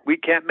anything. We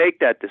can't make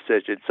that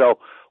decision. So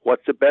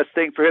what's the best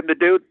thing for him to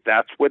do?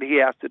 That's what he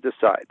has to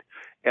decide.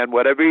 And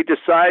whatever he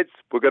decides,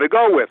 we're going to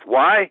go with.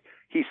 Why?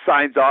 He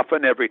signs off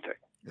on everything.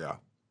 Yeah.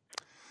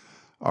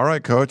 All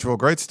right, Coach. Well,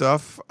 great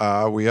stuff.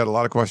 We had a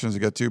lot of questions to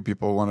get to.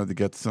 People wanted to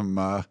get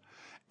some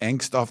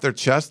angst off their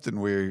chest,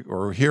 and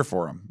we're here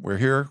for them. We're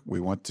here.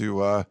 We want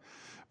to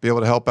be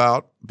able to help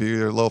out, be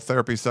a little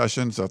therapy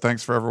session. So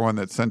thanks for everyone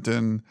that sent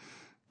in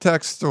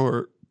text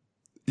or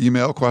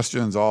email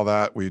questions, all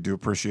that. We do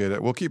appreciate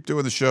it. We'll keep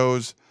doing the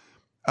shows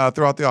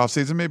throughout the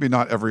offseason, maybe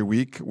not every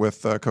week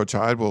with Coach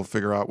Hyde. We'll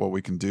figure out what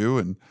we can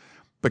do,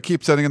 but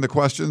keep sending in the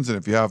questions. And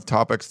if you have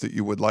topics that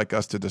you would like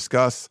us to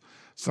discuss,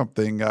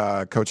 something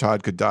Coach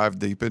Hyde could dive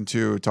deep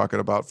into, talking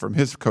about from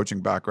his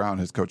coaching background,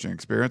 his coaching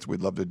experience,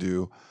 we'd love to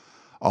do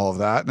all of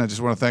that. And I just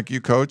want to thank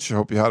you, Coach. I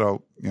hope you had a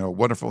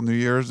wonderful New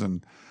Year's,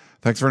 and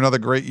thanks for another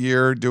great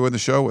year doing the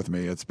show with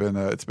me. It's been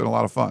a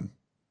lot of fun.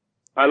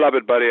 I love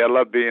it, buddy. I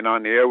love being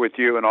on the air with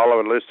you and all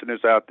our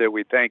listeners out there.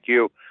 We thank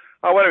you.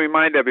 I want to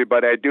remind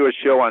everybody, I do a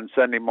show on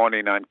Sunday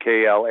morning on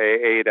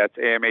KLAA. That's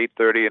AM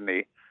 830 in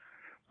the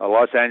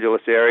Los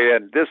Angeles area.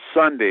 And this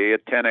Sunday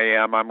at 10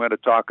 a.m., I'm going to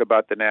talk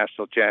about the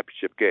national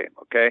championship game,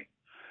 okay?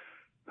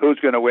 Who's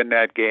going to win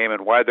that game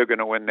and why they're going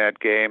to win that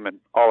game and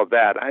all of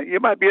that. You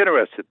might be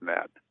interested in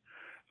that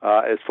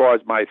as far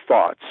as my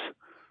thoughts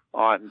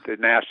on the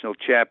national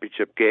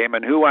championship game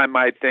and who I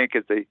might think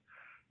is the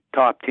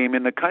top team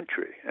in the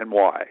country and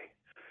why.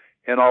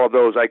 And all of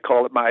those, I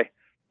call it my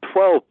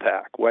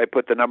 12-pack, where I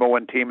put the number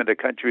one team in the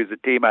country as a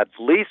team I'd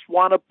least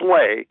want to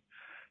play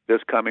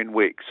this coming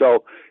week.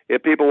 So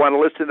if people want to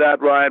listen to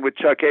that, Ryan, with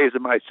Chuck Hayes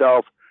and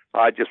myself,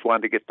 I just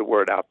wanted to get the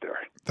word out there.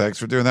 Thanks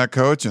for doing that,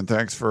 Coach, and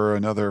thanks for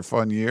another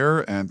fun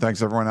year. And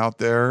thanks, everyone out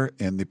there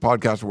in the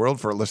podcast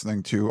world, for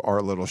listening to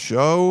our little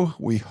show.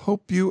 We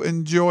hope you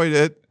enjoyed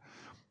it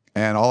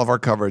and all of our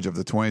coverage of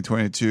the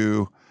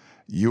 2022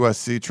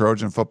 USC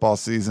Trojan football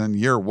season.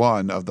 Year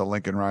one of the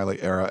Lincoln Riley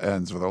era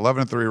ends with an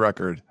 11-3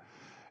 record,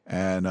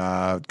 and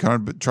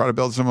kind of try to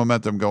build some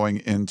momentum going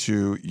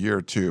into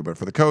year two. But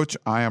for the coach,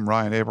 I am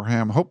Ryan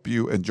Abraham. Hope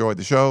you enjoyed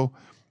the show,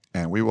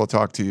 and we will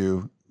talk to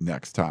you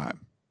next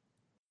time.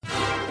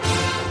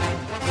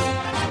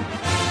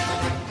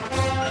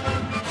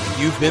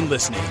 You've been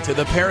listening to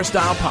the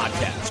Peristyle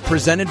Podcast,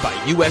 presented by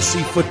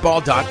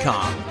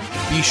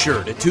USCFootball.com. Be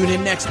sure to tune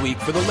in next week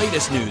for the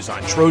latest news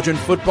on Trojan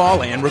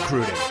football and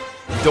recruiting.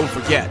 Don't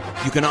forget,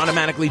 you can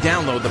automatically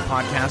download the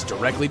podcast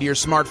directly to your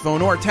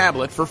smartphone or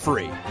tablet for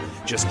free.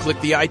 Just click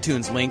the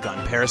iTunes link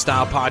on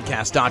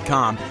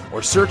peristylepodcast.com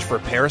or search for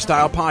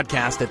Peristyle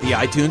Podcast at the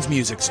iTunes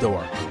Music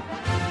Store.